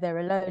because you know they're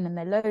alone and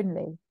they're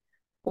lonely.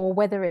 Or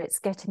whether it's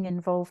getting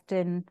involved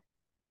in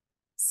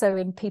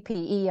sewing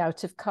PPE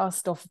out of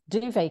cast off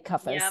duvet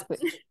covers,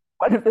 which is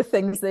one of the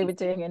things they were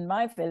doing in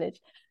my village.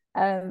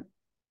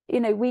 You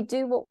know, we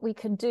do what we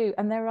can do,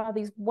 and there are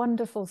these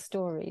wonderful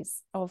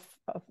stories of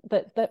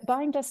that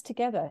bind us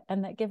together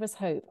and that give us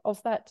hope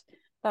of that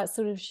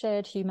sort of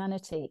shared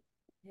humanity.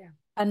 Yeah.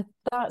 And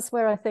that's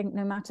where I think,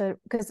 no matter,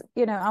 because,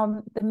 you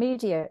know, the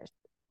media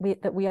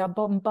that we are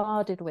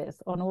bombarded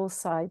with on all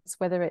sides,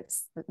 whether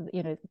it's,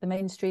 you know, the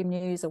mainstream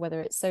news or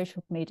whether it's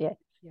social media,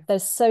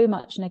 there's so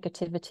much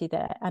negativity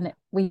there, and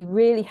we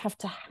really have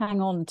to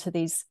hang on to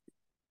these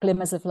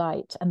glimmers of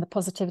light and the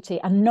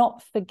positivity, and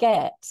not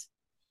forget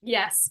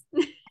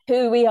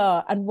who we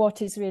are and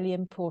what is really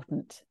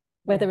important,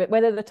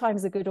 whether the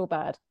times are good or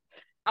bad.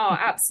 Oh,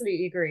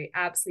 absolutely agree.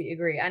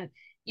 And,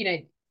 you know,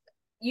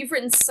 you've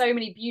written so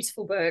many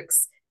beautiful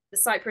books. The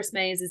Cypress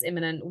Maze is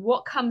imminent.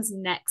 What comes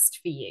next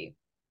for you?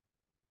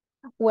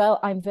 Well,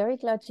 I'm very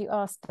glad you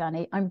asked,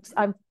 Danny. I'm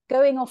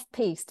going off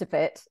piste a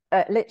bit,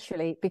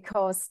 literally,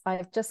 because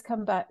I've just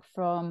come back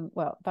from,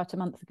 well, about a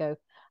month ago,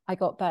 I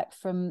got back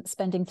from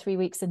spending 3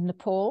 weeks in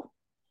Nepal.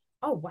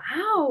 Oh,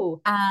 wow.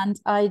 And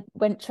I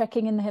went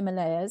trekking in the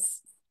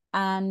Himalayas,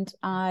 and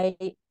I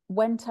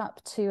went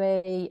up to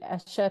a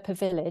Sherpa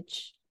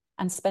village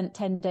and spent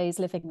 10 days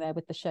living there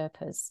with the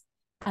Sherpas.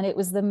 And it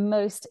was the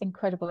most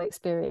incredible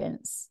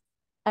experience.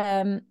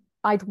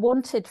 I'd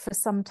wanted for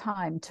some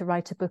time to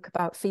write a book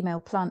about female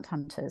plant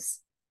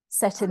hunters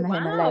set in the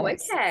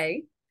Himalayas.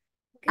 Okay.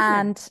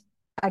 And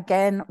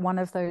again, one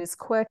of those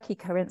quirky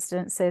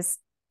coincidences.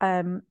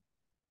 I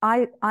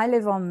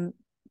live on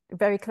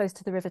very close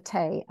to the River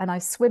Tay, and I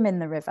swim in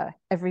the river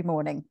every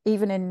morning,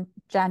 even in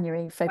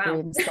January,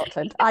 February in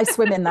Scotland. I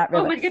swim in that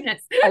river. Oh my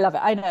goodness. I love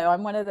it. I know,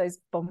 I'm one of those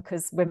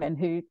bonkers women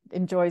who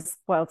enjoys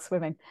wild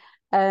swimming.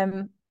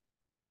 And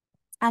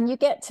you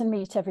get to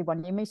meet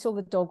everyone. You meet all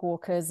the dog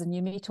walkers, and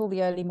you meet all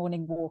the early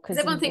morning walkers.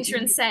 Everyone thinks you're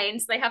insane,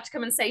 so they have to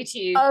come and say to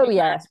you, oh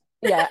yeah,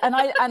 yeah. And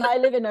I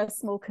live in a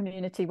small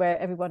community where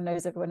everyone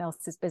knows everyone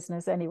else's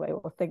business anyway,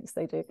 or thinks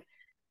they do.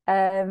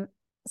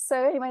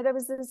 So anyway, there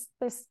was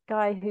this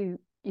guy who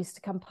used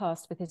to come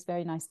past with his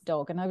very nice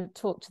dog, and I would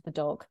talk to the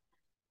dog.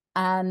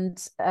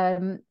 And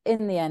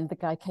in the end, the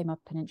guy came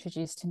up and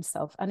introduced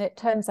himself. And it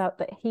turns out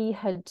that he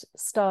had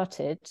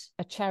started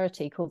a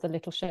charity called the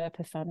Little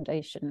Sherpa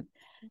Foundation,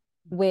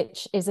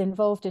 which is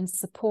involved in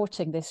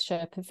supporting this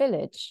Sherpa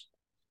village.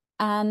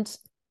 And,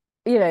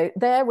 you know,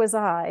 there was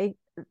I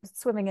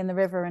swimming in the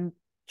river and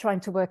trying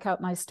to work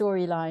out my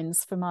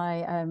storylines for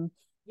my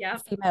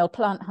female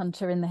plant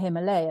hunter in the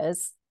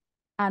Himalayas.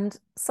 And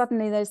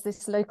suddenly there's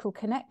this local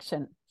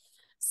connection.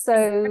 So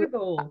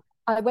incredible.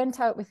 I went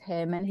out with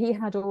him, and he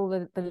had all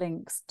the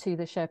links to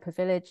the Sherpa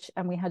village,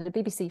 and we had a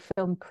BBC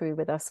film crew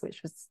with us,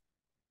 which was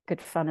good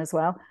fun as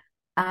well.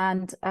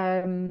 And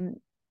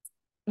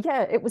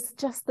yeah, it was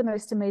just the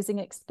most amazing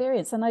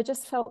experience. And I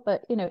just felt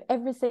that, you know,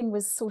 everything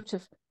was sort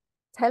of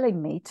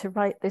telling me to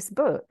write this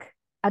book.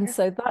 And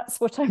so that's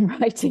what I'm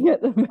writing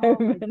at the moment. Oh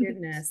my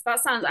goodness,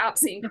 that sounds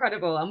absolutely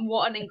incredible. And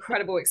what an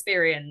incredible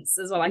experience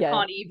as well. I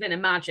can't even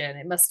imagine.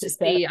 It must just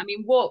be, I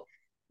mean, what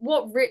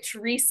rich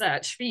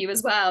research for you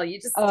as well. You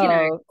just, you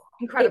know,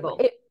 incredible.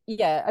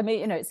 Yeah, I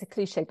mean, you know, it's a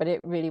cliche, but it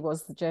really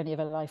was the journey of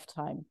a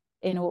lifetime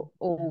in all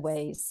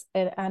ways.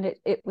 And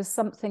it was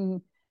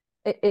something,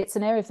 it's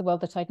an area of the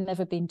world that I'd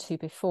never been to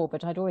before,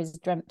 but I'd always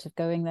dreamt of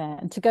going there.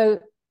 And to go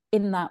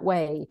in that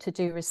way, to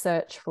do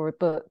research for a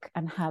book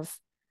and have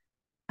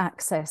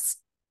access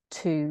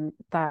to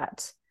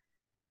that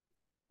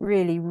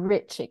really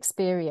rich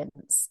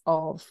experience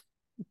of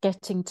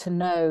getting to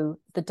know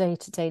the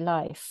day-to-day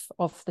life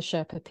of the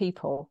Sherpa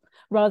people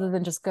rather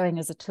than just going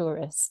as a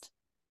tourist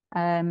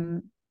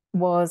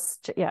was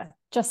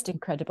just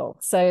incredible.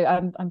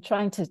 So I'm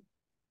trying to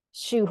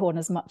shoehorn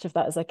as much of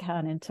that as I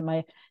can into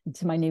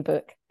my new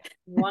book.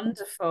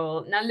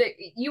 Wonderful. Now look,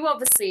 you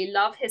obviously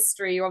love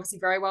history, you're obviously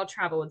very well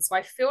traveled, so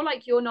I feel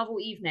like your novel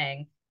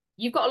Evening,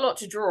 you've got a lot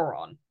to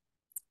draw on.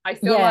 I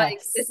feel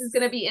like this is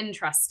going to be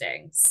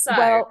interesting. So,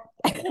 well,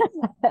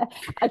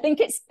 I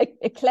think it's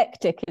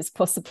eclectic is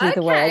possibly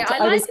the word.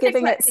 I was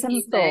giving it some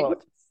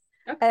thought.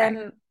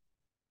 Okay.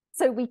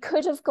 So we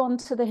could have gone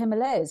to the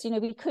Himalayas. You know,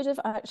 we could have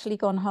actually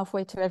gone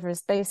halfway to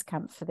Everest Base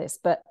Camp for this,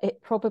 but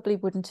it probably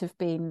wouldn't have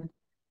been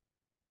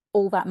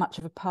all that much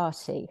of a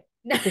party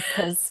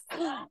because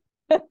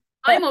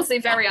I'm also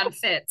very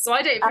unfit, so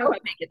I don't even know if I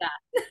make it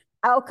that.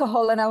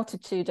 Alcohol and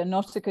altitude are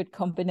not a good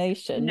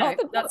combination. No,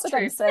 Not that's that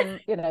I'm true. saying,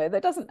 there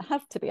doesn't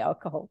have to be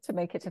alcohol to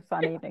make it a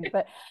fun evening.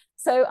 But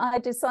so I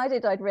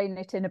decided I'd rein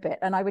it in a bit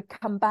and I would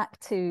come back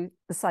to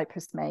the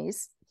Cypress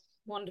Maze.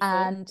 Wonderful.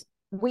 And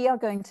we are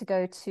going to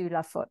go to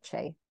La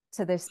Foce,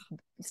 to this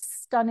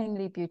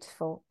stunningly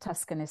beautiful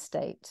Tuscan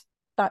estate.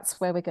 That's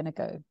where we're going to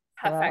go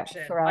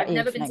Perfection. for our I've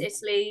never been evening. to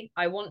Italy.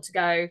 I want to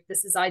go.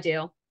 This is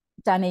ideal.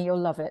 Danny, you'll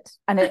love it.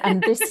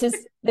 And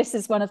this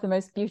is one of the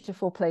most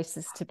beautiful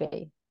places to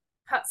be.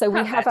 So Perfect.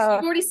 we have our...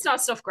 You've already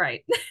started off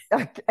great.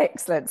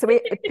 Excellent. So we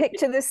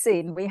picture this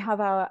scene. We have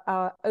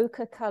our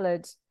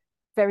ochre-coloured,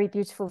 very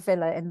beautiful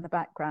villa in the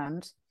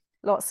background,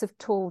 lots of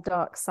tall,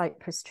 dark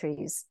cypress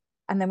trees.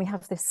 And then we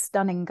have this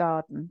stunning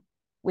garden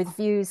with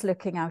views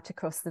looking out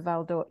across the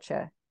Val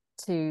d'Orcia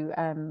to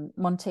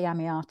Monte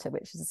Amiata,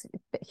 which is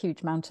a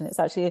huge mountain. It's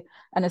actually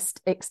an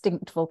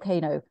extinct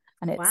volcano,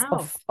 and it's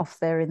off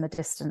there in the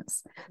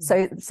distance.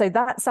 So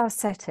that's our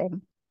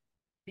setting.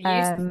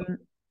 Beautiful.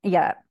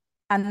 Yeah.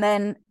 And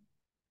then,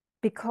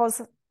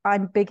 because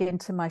I'm big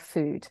into my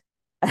food,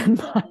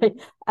 and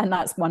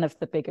that's one of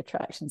the big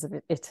attractions of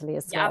Italy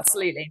as well.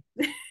 Absolutely.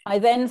 I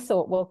then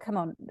thought, well, come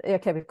on,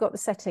 okay, we've got the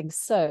setting.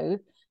 So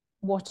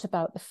what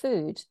about the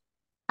food?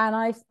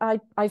 And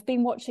I've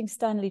been watching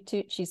Stanley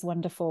Tucci's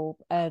wonderful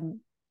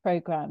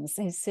programs,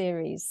 his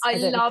series. I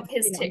love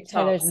his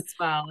TikToks as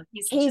well.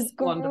 He's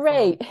great.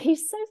 Wonderful.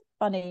 He's so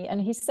funny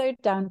and he's so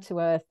down to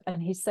earth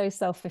and he's so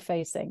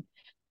self-effacing.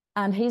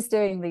 And he's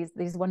doing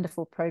these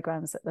wonderful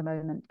programs at the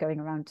moment,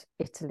 going around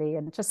Italy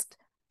and just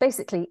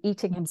basically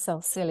eating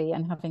himself silly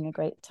and having a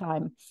great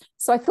time.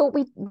 So I thought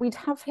we'd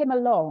have him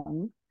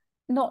along,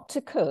 not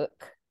to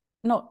cook,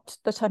 not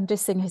that I'm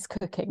dissing his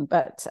cooking,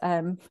 but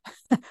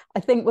I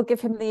think we'll give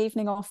him the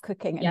evening off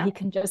cooking and he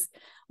can just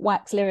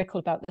wax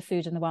lyrical about the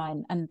food and the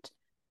wine and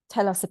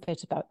tell us a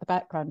bit about the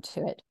background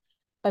to it.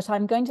 But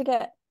I'm going to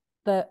get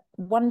the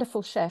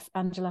wonderful chef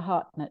Angela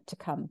Hartnett to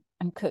come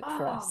and cook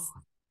for us.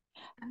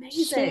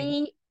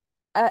 Amazing.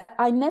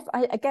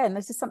 Again,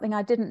 this is something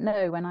I didn't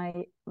know when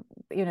I,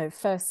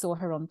 first saw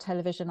her on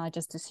television. I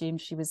just assumed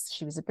she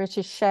was a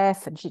British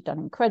chef and she'd done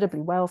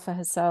incredibly well for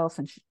herself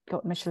and she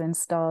got Michelin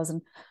stars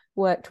and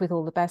worked with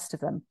all the best of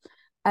them.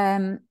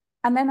 And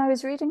then I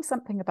was reading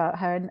something about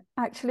her, and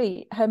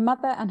actually her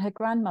mother and her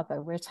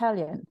grandmother were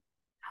Italian.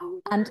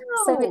 Oh, wow. And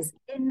so it's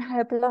in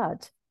her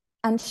blood.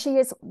 And she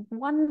is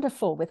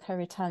wonderful with her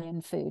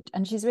Italian food.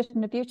 And she's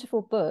written a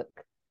beautiful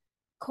book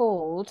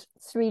called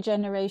 3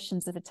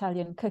 Generations of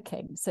Italian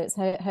Cooking. So it's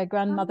her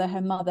grandmother,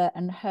 her mother,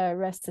 and her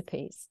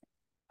recipes.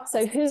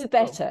 So who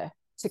better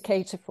to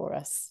cater for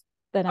us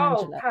than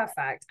Angela? Oh,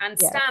 perfect. And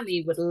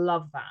Stanley would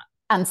love that.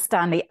 And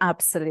Stanley,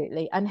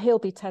 absolutely. And he'll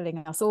be telling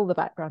us all the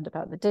background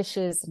about the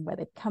dishes and where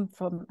they come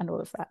from and all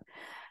of that.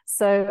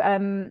 So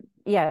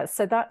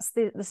so that's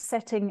the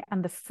setting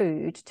and the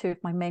food, 2 of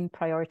my main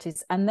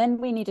priorities. And then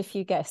we need a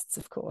few guests,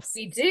 of course.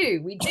 We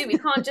do. We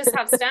can't just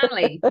have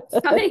Stanley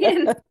coming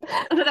in.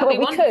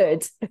 We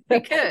could,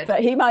 but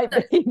he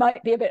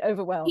might be a bit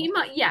overwhelmed. He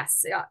might,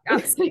 yes,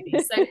 absolutely.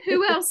 So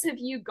who else have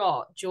you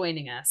got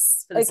joining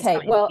us for this?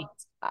 Okay, well,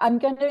 I'm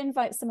going to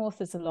invite some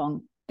authors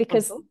along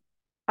because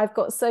I've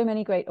got so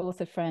many great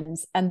author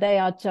friends and they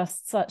are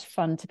just such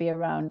fun to be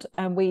around.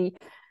 And we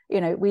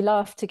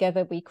laugh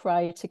together, we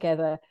cry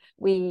together,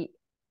 we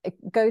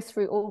go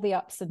through all the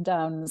ups and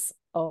downs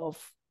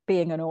of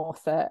being an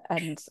author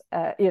and,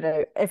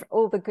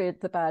 all the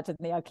good, the bad and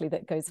the ugly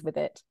that goes with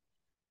it.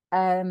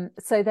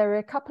 So there are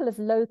a couple of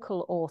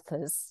local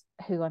authors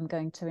who I'm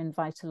going to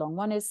invite along.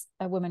 One is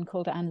a woman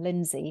called Anne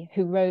Lindsay,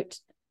 who wrote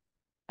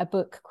a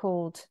book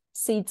called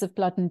Seeds of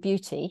Blood and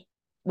Beauty,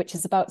 which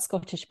is about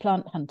Scottish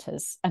plant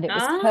hunters. And it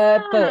was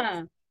her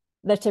book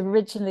that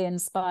originally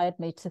inspired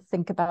me to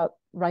think about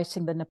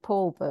writing the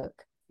Nepal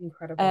book.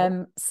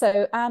 Incredible.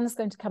 So Anne's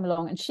going to come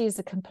along and she's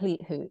a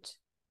complete hoot.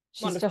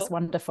 She's just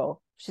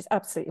wonderful. She's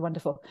absolutely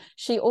wonderful.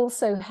 She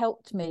also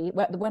helped me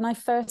when I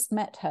first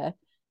met her.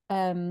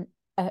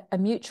 A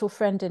mutual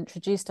friend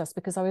introduced us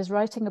because I was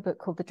writing a book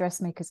called The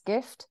Dressmaker's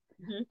Gift,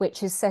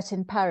 which is set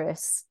in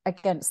Paris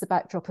against the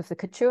backdrop of the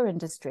couture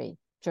industry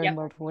during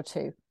World War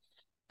II.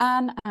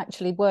 Anne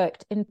actually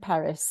worked in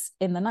Paris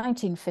in the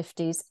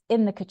 1950s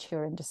in the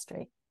couture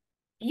industry.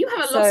 You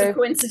have a lot of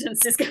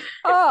coincidences.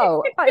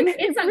 Oh, I mean,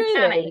 it's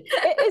really,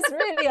 it is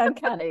really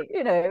uncanny.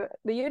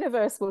 The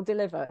universe will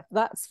deliver.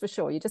 That's for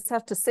sure. You just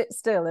have to sit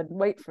still and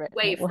wait for it.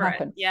 Wait for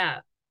it.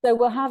 Yeah. So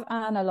we'll have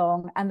Anne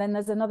along. And then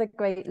there's another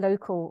great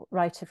local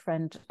writer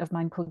friend of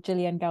mine called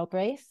Gillian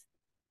Galbraith.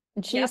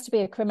 And she used to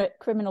be a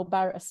criminal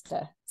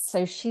barrister.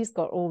 So she's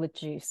got all the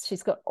juice.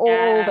 She's got all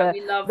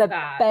the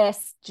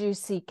best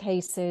juicy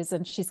cases.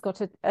 And she's got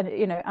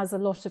as a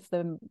lot of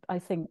them, I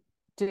think,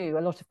 do,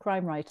 a lot of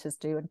crime writers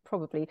do, and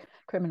probably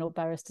criminal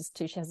barristers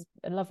too. She has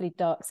a lovely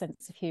dark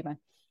sense of humour.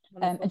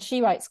 And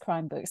she writes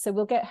crime books. So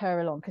we'll get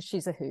her along because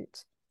she's a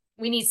hoot.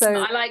 We need some.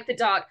 So I like the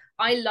dark.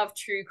 I love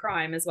true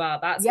crime as well.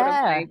 That's one of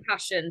yeah, my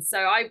passions. So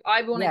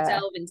I want to yeah.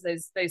 delve into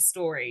those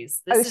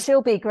stories. Oh, This is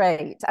she'll be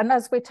great. And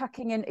as we're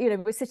tucking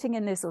in, we're sitting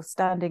in this or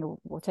standing or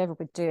whatever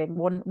we're doing,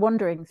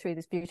 wandering through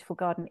this beautiful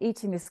garden,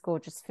 eating this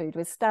gorgeous food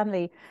with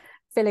Stanley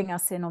filling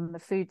us in on the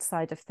food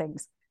side of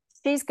things.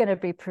 She's going to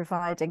be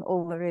providing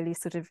all the really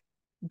sort of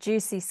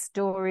juicy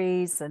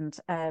stories and,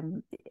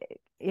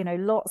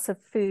 lots of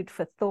food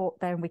for thought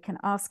there. And we can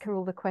ask her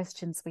all the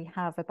questions we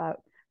have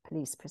about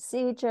police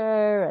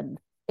procedure and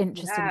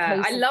interesting yeah,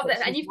 I cases love that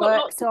that. And she's you've got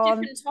lots worked of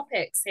on. different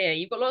topics here.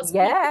 You've got lots of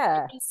people with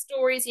Yeah. different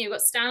stories. You've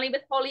got Stanley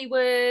with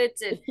Hollywood,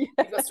 and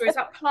you've got stories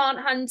about plant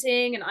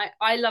hunting. And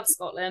I love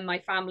Scotland. My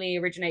family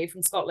originated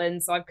from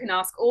Scotland, so I can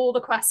ask all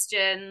the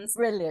questions.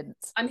 Brilliant.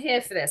 I'm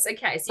here for this.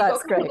 Okay, so you've got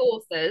That's a couple of great.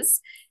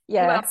 authors. Who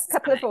Yeah, else a is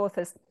couple of coming?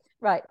 authors.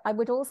 Right. I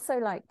would also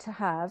like to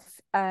have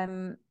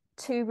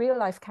two real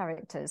life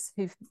characters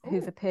who've Oh,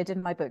 appeared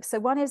in my book. So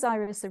one is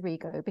Iris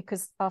Arrigo,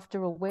 because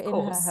after all, we're of in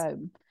her course.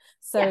 home.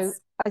 So Yes,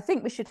 I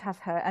think we should have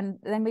her, and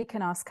then we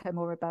can ask her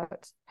more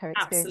about her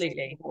experience in the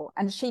absolutely. war,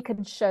 and she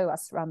can show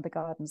us around the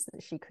gardens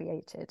that she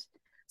created.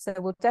 So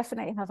we'll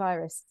definitely have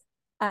Iris.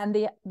 And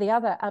the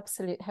other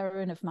absolute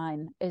heroine of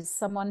mine is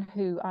someone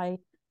who I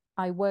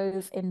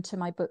wove into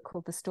my book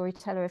called The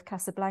Storyteller of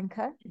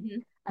Casablanca,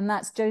 Mhm. and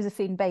that's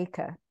Josephine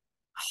Baker,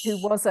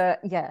 who was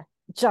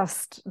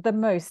just the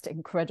most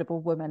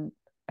incredible woman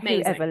who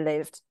ever Amazing.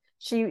 lived.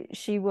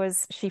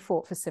 She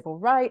fought for civil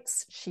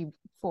rights. She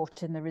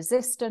fought in the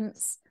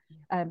resistance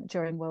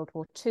during World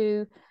War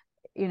II.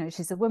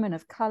 She's a woman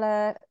of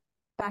color.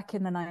 Back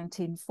in the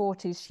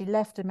 1940s, she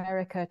left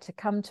America to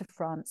come to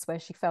France, where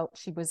she felt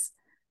she was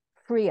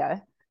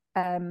freer.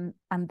 And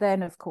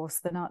then, of course,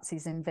 the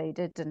Nazis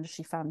invaded, and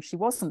she found she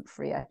wasn't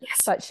freer.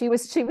 Yes. But she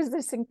was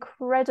this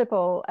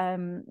incredible,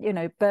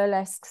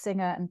 burlesque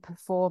singer and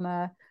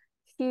performer,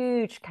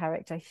 huge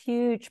character,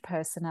 huge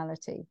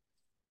personality.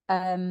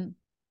 Um,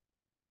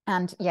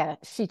 and yeah,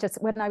 she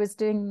just, when I was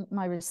doing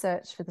my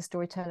research for The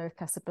Storyteller of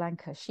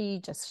Casablanca, she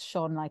just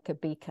shone like a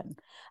beacon.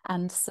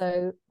 And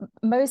so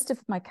most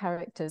of my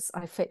characters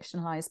I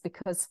fictionalize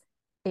because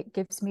it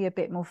gives me a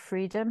bit more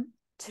freedom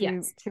to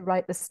Yes. to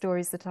write the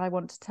stories that I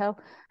want to tell.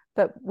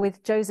 But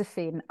with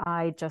Josephine,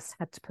 I just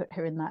had to put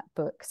her in that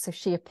book. So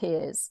she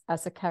appears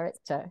as a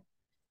character.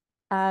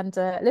 And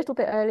a little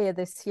bit earlier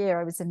this year,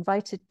 I was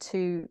invited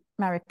to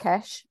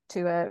Marrakesh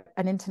to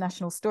an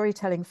international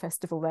storytelling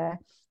festival there.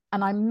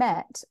 And I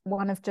met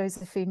one of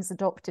Josephine's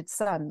adopted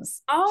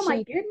sons. Oh my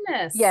She,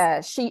 goodness.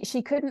 yeah,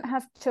 she couldn't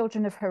have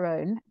children of her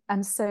own.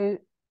 And so,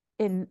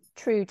 in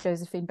true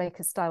Josephine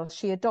Baker style,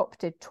 she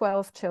adopted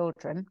 12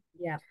 children.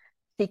 Yeah.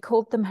 She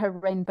called them her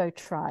rainbow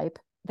tribe.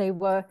 They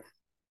were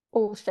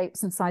all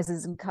shapes and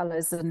sizes and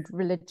colors and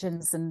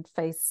religions and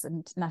faiths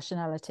and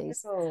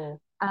nationalities.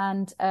 Oh.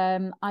 And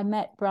I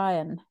met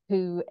Brian,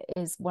 who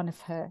is one of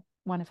her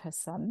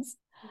sons,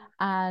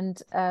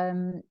 and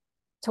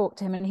talked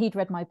to him, and he'd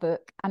read my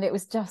book, and it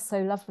was just so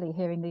lovely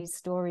hearing these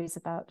stories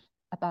about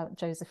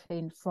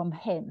Josephine from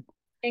him.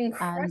 And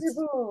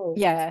Incredible.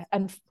 yeah,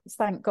 and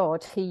thank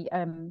God he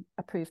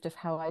approved of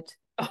how I'd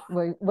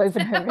Oh,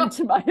 woven her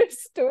into my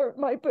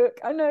book.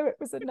 I know it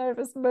was a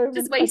nervous just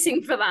moment.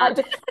 waiting for that.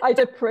 I'd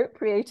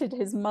appropriated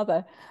his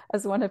mother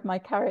as one of my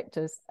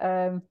characters.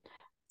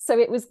 So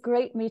it was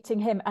great meeting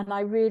him, and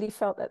I really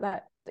felt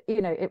that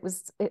it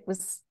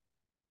was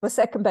the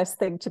second best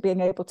thing to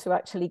being able to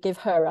actually give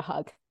her a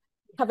hug.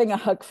 Having a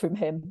hug from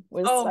him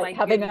was Oh like my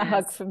having a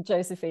hug goodness. from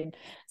Josephine.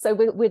 So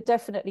we'll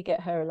definitely get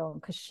her along,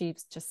 because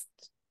she's just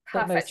the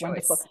Perfect most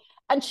wonderful. choice.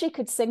 And she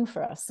could sing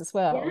for us as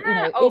well.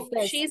 Yeah. If Oh,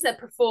 there's she's a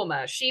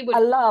performer. She would.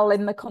 a lull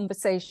in the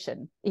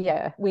conversation,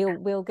 yeah,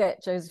 we'll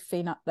get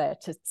Josephine up there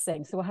to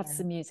sing. So we'll have Yeah.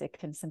 some music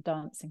and some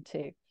dancing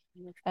too.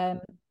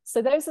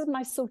 So those are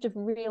my sort of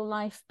real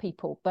life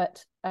people,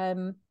 but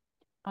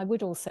I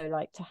would also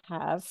like to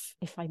have,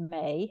 if I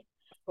may,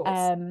 Of course.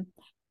 um,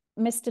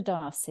 Mr.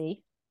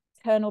 Darcy,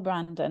 Colonel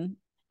Brandon,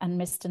 and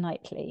Mr.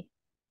 Knightley.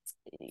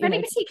 For You any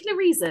know, particular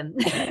reason?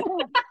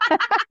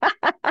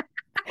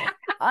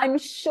 I'm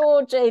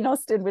sure Jane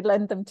Austen would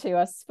lend them to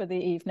us for the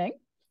evening.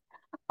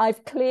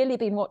 I've clearly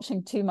been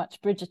watching too much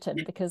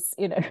Bridgerton, because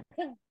who You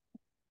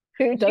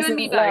and me doesn't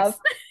both. love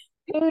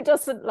who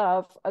doesn't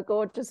love a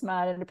gorgeous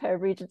man in a pair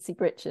of Regency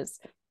breeches?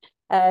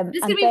 It's going And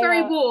to be they very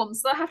are. warm,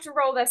 so they'll have to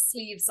roll their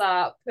sleeves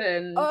up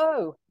and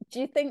Oh, do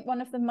you think one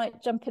of them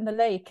might jump in the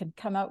lake and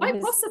come out with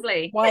quite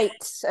possibly. white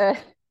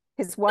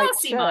his white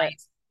Darcy shirt?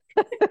 might.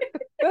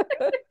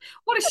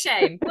 What a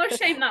shame. What a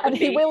shame that And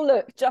would he be. will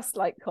look just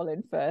like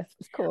Colin Firth,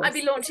 of I'd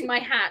be course. launching my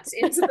hat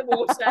into the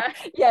water.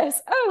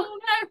 Yes. Oh, Oh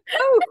no,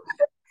 oh,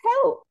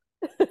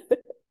 help.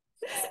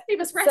 somebody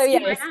must So rescue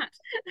my yes, hat.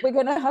 we're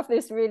going to have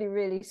this really,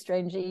 really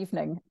strange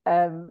evening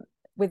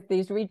with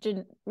these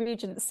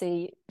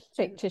Regency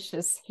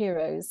fictitious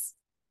heroes,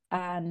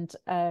 and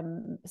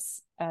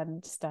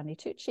Stanley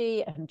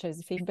Tucci and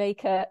Josephine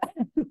Baker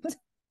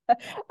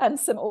and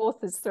some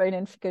authors thrown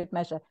in for good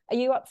measure. Are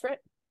you up for it?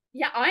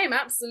 Yeah, I am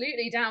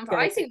absolutely down for.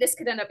 I Good. think this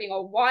could end up being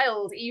a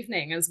wild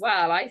evening as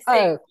well. I think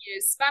Oh,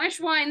 Spanish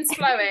wine's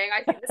flowing.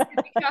 I think this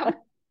could become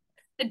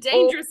a all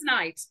dangerous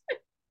night.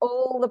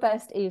 all the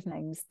best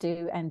evenings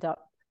do end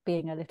up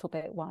being a little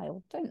bit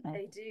wild, don't they?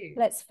 They do.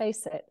 Let's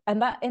face it.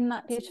 And that in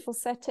that beautiful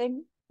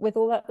setting with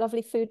all that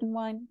lovely food and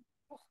wine,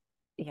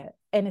 yeah,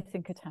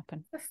 anything could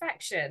happen.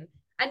 Perfection.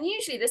 And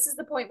usually this is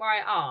the point where I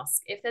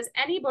ask if there's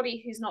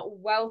anybody who's not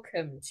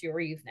welcome to your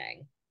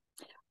evening.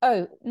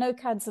 Oh, no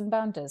cads and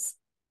bounders.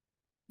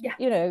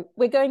 Yeah,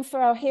 We're going for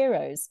our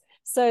heroes.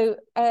 So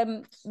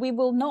we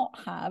will not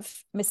have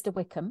Mr.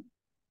 Wickham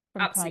from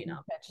Pride absolutely and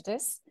not.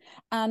 Prejudice,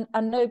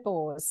 and no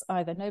bores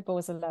either. No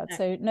bores allowed. No.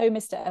 So no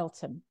Mr.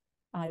 Elton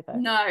either.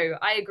 No,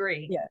 I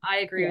agree. Yeah, I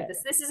agree with yeah.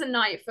 this. This is a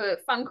night for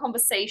fun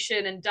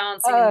conversation and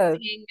dancing and Oh,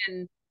 singing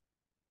and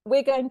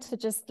we're going to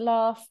just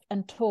laugh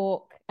and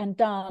talk and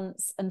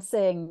dance and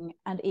sing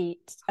and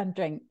eat and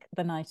drink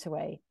the night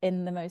away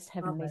in the most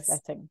heavenly marvelous.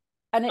 setting.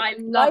 And I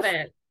love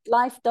it.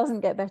 life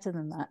doesn't get better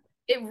than that.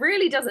 It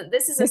really doesn't.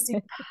 This is a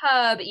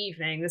superb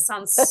evening. This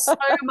sounds so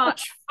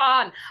much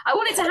fun. I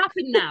want it to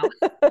happen now.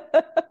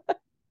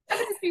 How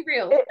could this be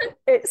real?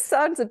 It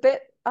sounds a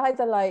bit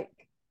either like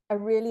a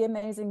really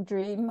amazing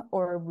dream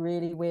or a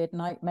really weird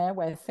nightmare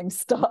where things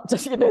start to,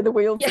 the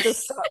wheels Yes.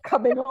 just start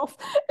coming off.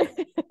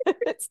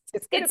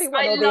 It's going to be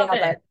one I or the love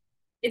other. it.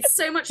 It's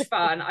so much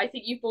fun. I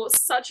think you've brought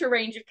such a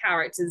range of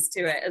characters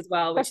to it as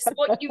well, which is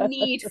what you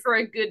need for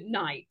a good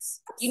night.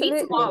 You need some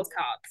Absolutely. wild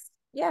cards.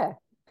 Yeah.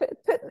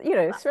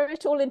 Throw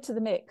it all into the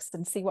mix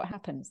and see what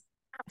happens.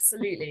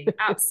 Absolutely.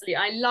 Absolutely.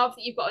 I love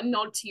that you've got a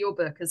nod to your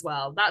book as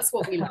well. That's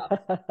what we love.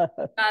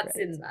 That's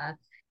Great. in there.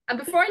 And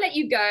before I let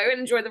you go and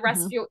enjoy the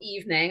rest Mhm. of your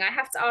evening, I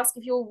have to ask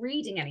if you're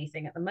reading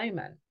anything at the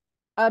moment.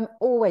 I'm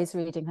always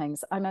reading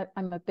things. I'm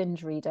a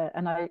binge reader,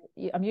 and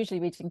I'm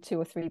usually reading 2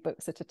 or 3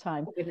 books at a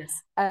time. Oh,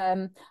 goodness.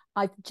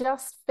 I've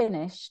just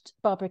finished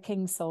Barbara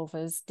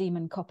Kingsolver's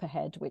Demon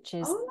Copperhead, which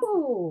is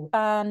Oh,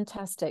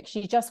 fantastic.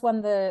 She just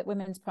won the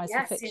Women's Prize for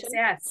yes, yes, Fiction.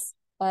 yes.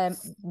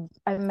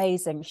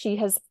 Amazing. She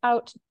has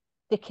out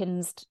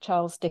Dickensed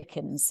Charles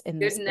Dickens in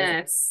this book.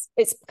 Goodness.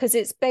 It's because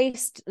it's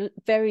based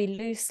very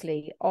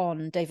loosely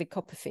on David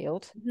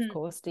Copperfield, Mhm. of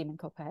course, Demon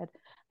Copperhead.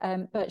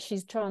 But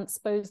she's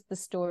transposed the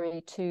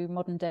story to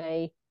modern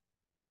day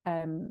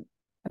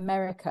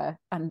America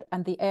and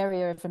the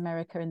area of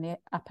America in the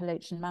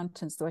Appalachian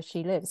Mountains where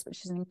she lives,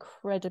 which is an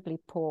incredibly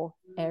poor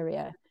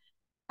area.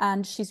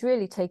 And she's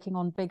really taking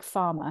on Big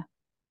Pharma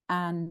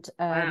and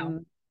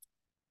Wow.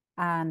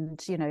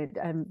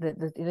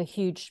 the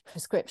huge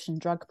prescription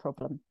drug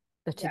problem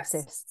that Yes.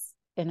 exists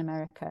in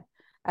America.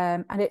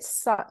 And it's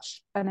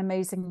such an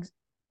amazing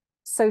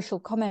social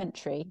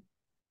commentary,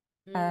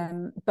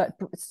 but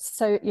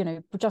so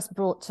just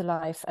brought to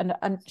life.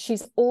 And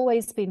she's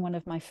always been one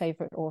of my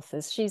favorite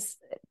authors. She's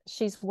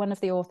one of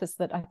the authors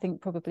that I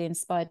think probably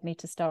inspired me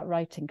to start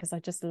writing, because I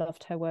just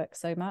loved her work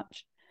so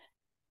much.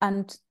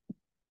 And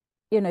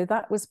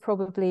that was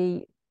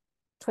probably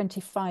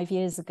 25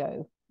 years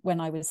ago when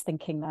I was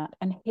thinking that.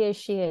 And here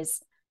she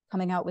is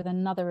coming out with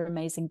another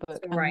amazing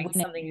book and Right,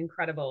 something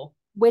incredible.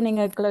 winning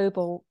a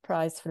global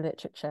prize for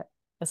literature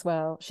as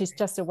well. She's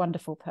just a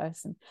wonderful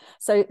person.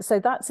 So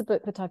that's a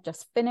book that I've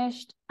just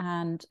finished,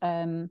 and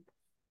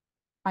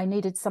I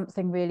needed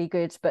something really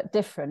good but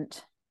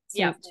different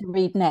to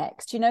read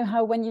next. You know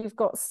how when you've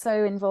got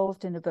so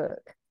involved in a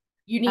book,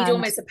 you need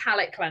almost a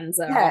palate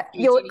cleanser. Yeah,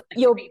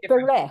 you're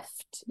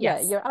bereft.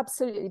 Yes. Yeah, you're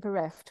absolutely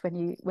bereft when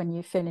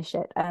you finish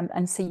it,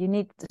 and so you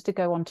need to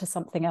go on to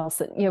something else.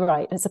 That you're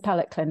right, it's a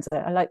palate cleanser.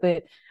 I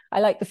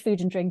like the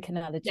food and drink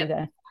analogy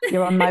there.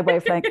 You're on my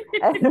wavelength.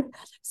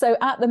 So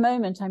at the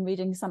moment, I'm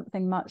reading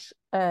something much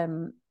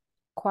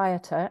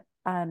quieter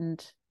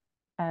and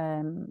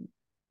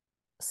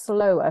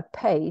slower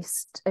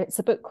paced. It's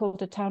a book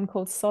called A Town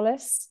Called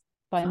Solace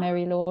by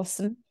Mary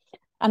Lawson,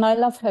 and I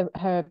love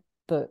her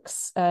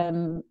books.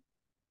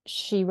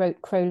 She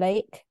wrote Crow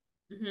Lake,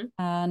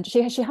 and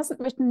she hasn't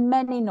written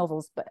many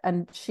novels,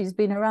 and she's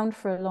been around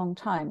for a long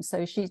time.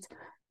 So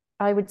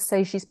I would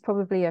say she's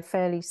probably a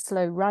fairly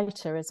slow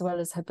writer, as well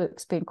as her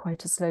books being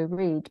quite a slow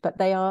read, but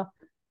they are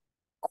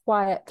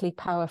quietly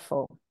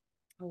powerful.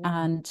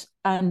 And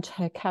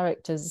her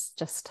characters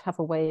just have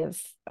a way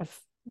of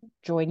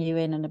drawing you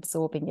in and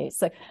absorbing you.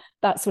 So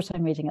that's what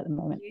I'm reading at the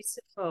moment.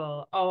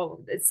 Beautiful.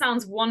 Oh, it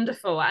sounds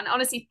wonderful. And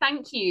honestly,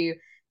 thank you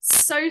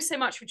so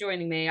much for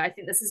joining me. I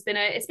think this has been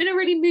a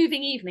really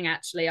moving evening,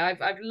 actually.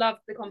 I've loved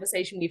the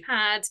conversation we've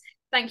had.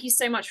 Thank you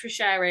so much for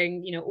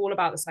sharing, all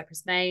about the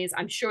Cypress Maze.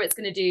 I'm sure it's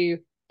going to do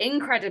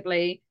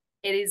incredibly.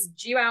 It is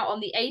due out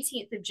on the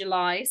 18th of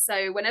July.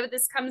 So whenever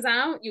this comes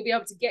out, you'll be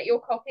able to get your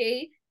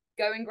copy,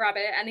 go and grab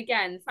it. And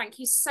again, thank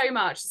you so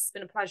much. This has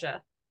been a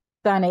pleasure.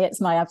 Danny,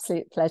 it's my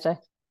absolute pleasure.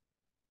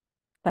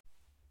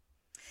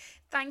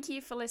 Thank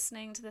you for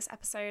listening to this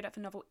episode of A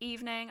Novel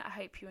Evening. I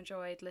hope you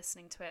enjoyed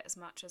listening to it as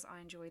much as I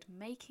enjoyed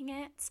making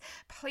it.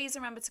 Please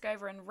remember to go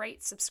over and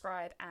rate,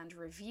 subscribe, and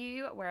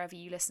review wherever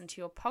you listen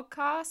to your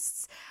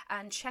podcasts.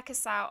 And check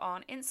us out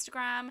on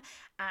Instagram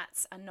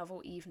at A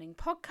Novel Evening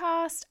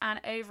Podcast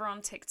and over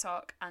on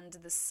TikTok under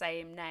the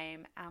same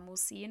name. And we'll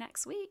see you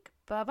next week.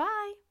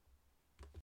 Bye-bye.